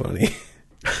really funny.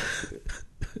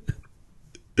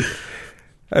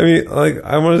 I mean, like,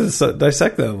 I wanted to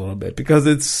dissect that a little bit because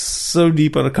it's so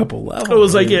deep on a couple levels. It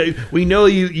was like, yeah, we know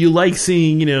you like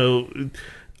seeing, we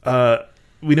know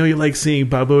you like seeing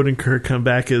Bob Odenkirk come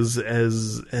back as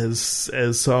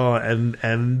Saul,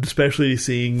 and especially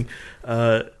seeing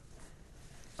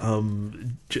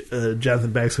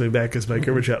Jonathan Banks coming back as Mike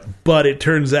Gorbachev. But it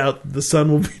turns out the sun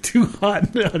will be too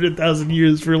hot in 100,000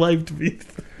 years for life to be.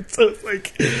 So it's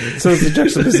like, so it's a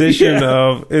juxtaposition yeah.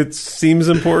 of it seems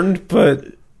important, but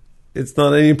it's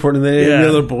not any important than any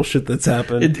other bullshit that's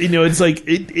happened. It's like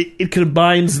it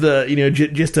combines the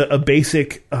just a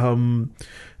basic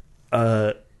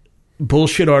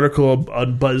bullshit article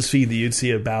on BuzzFeed that you'd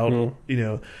see about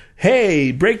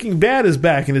hey, Breaking Bad is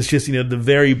back, and it's just the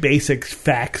very basic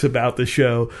facts about the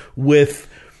show with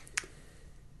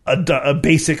a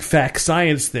basic fact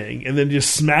science thing, and then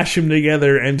just smash them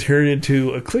together and turn it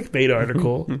into a clickbait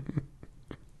article.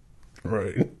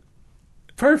 Right.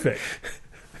 Perfect.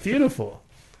 Beautiful.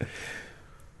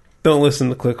 Don't listen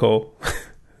to Clickhole.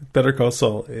 Better Call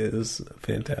Saul is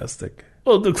fantastic.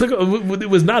 Well, the Clickhole, it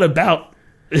was not about.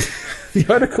 The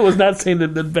article was not saying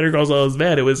that Better Call Saul is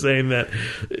bad. It was saying that,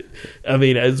 I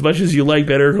mean, as much as you like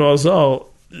Better Call Saul,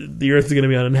 the Earth is going to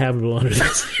be uninhabitable under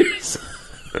this years.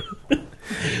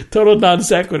 Total non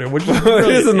sequitur. Which it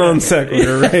is a non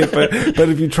sequitur, right? But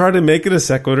if you try to make it a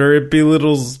sequitur, it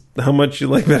belittles how much you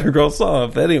like Better Call Saul.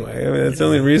 If anyway, I mean, that's the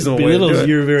only reasonable way to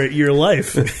do it. Your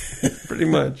life, pretty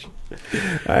much.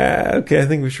 Okay, I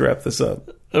think we should wrap this up.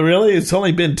 Oh, really? It's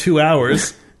only been 2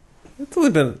 hours. It's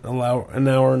only been an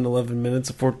hour and 11 minutes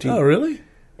and 14. Oh, really?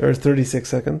 Or 36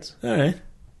 seconds. All right,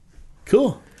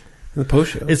 cool. The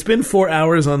post show. It's been 4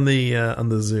 hours on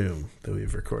the Zoom that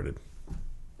we've recorded.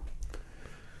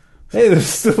 Hey, there's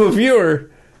still a viewer.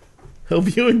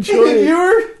 Hope you enjoy it.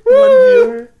 Viewer? One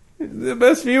viewer. The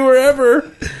best viewer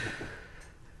ever.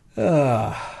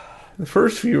 The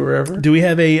first viewer ever. Do we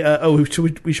have a... we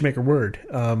should make a word.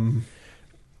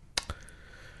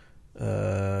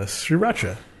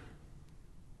 Sriracha.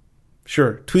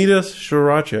 Sure. Tweet us,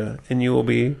 Sriracha, and you will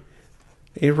be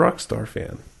a Rockstar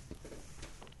fan.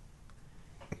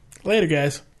 Later,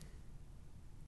 guys.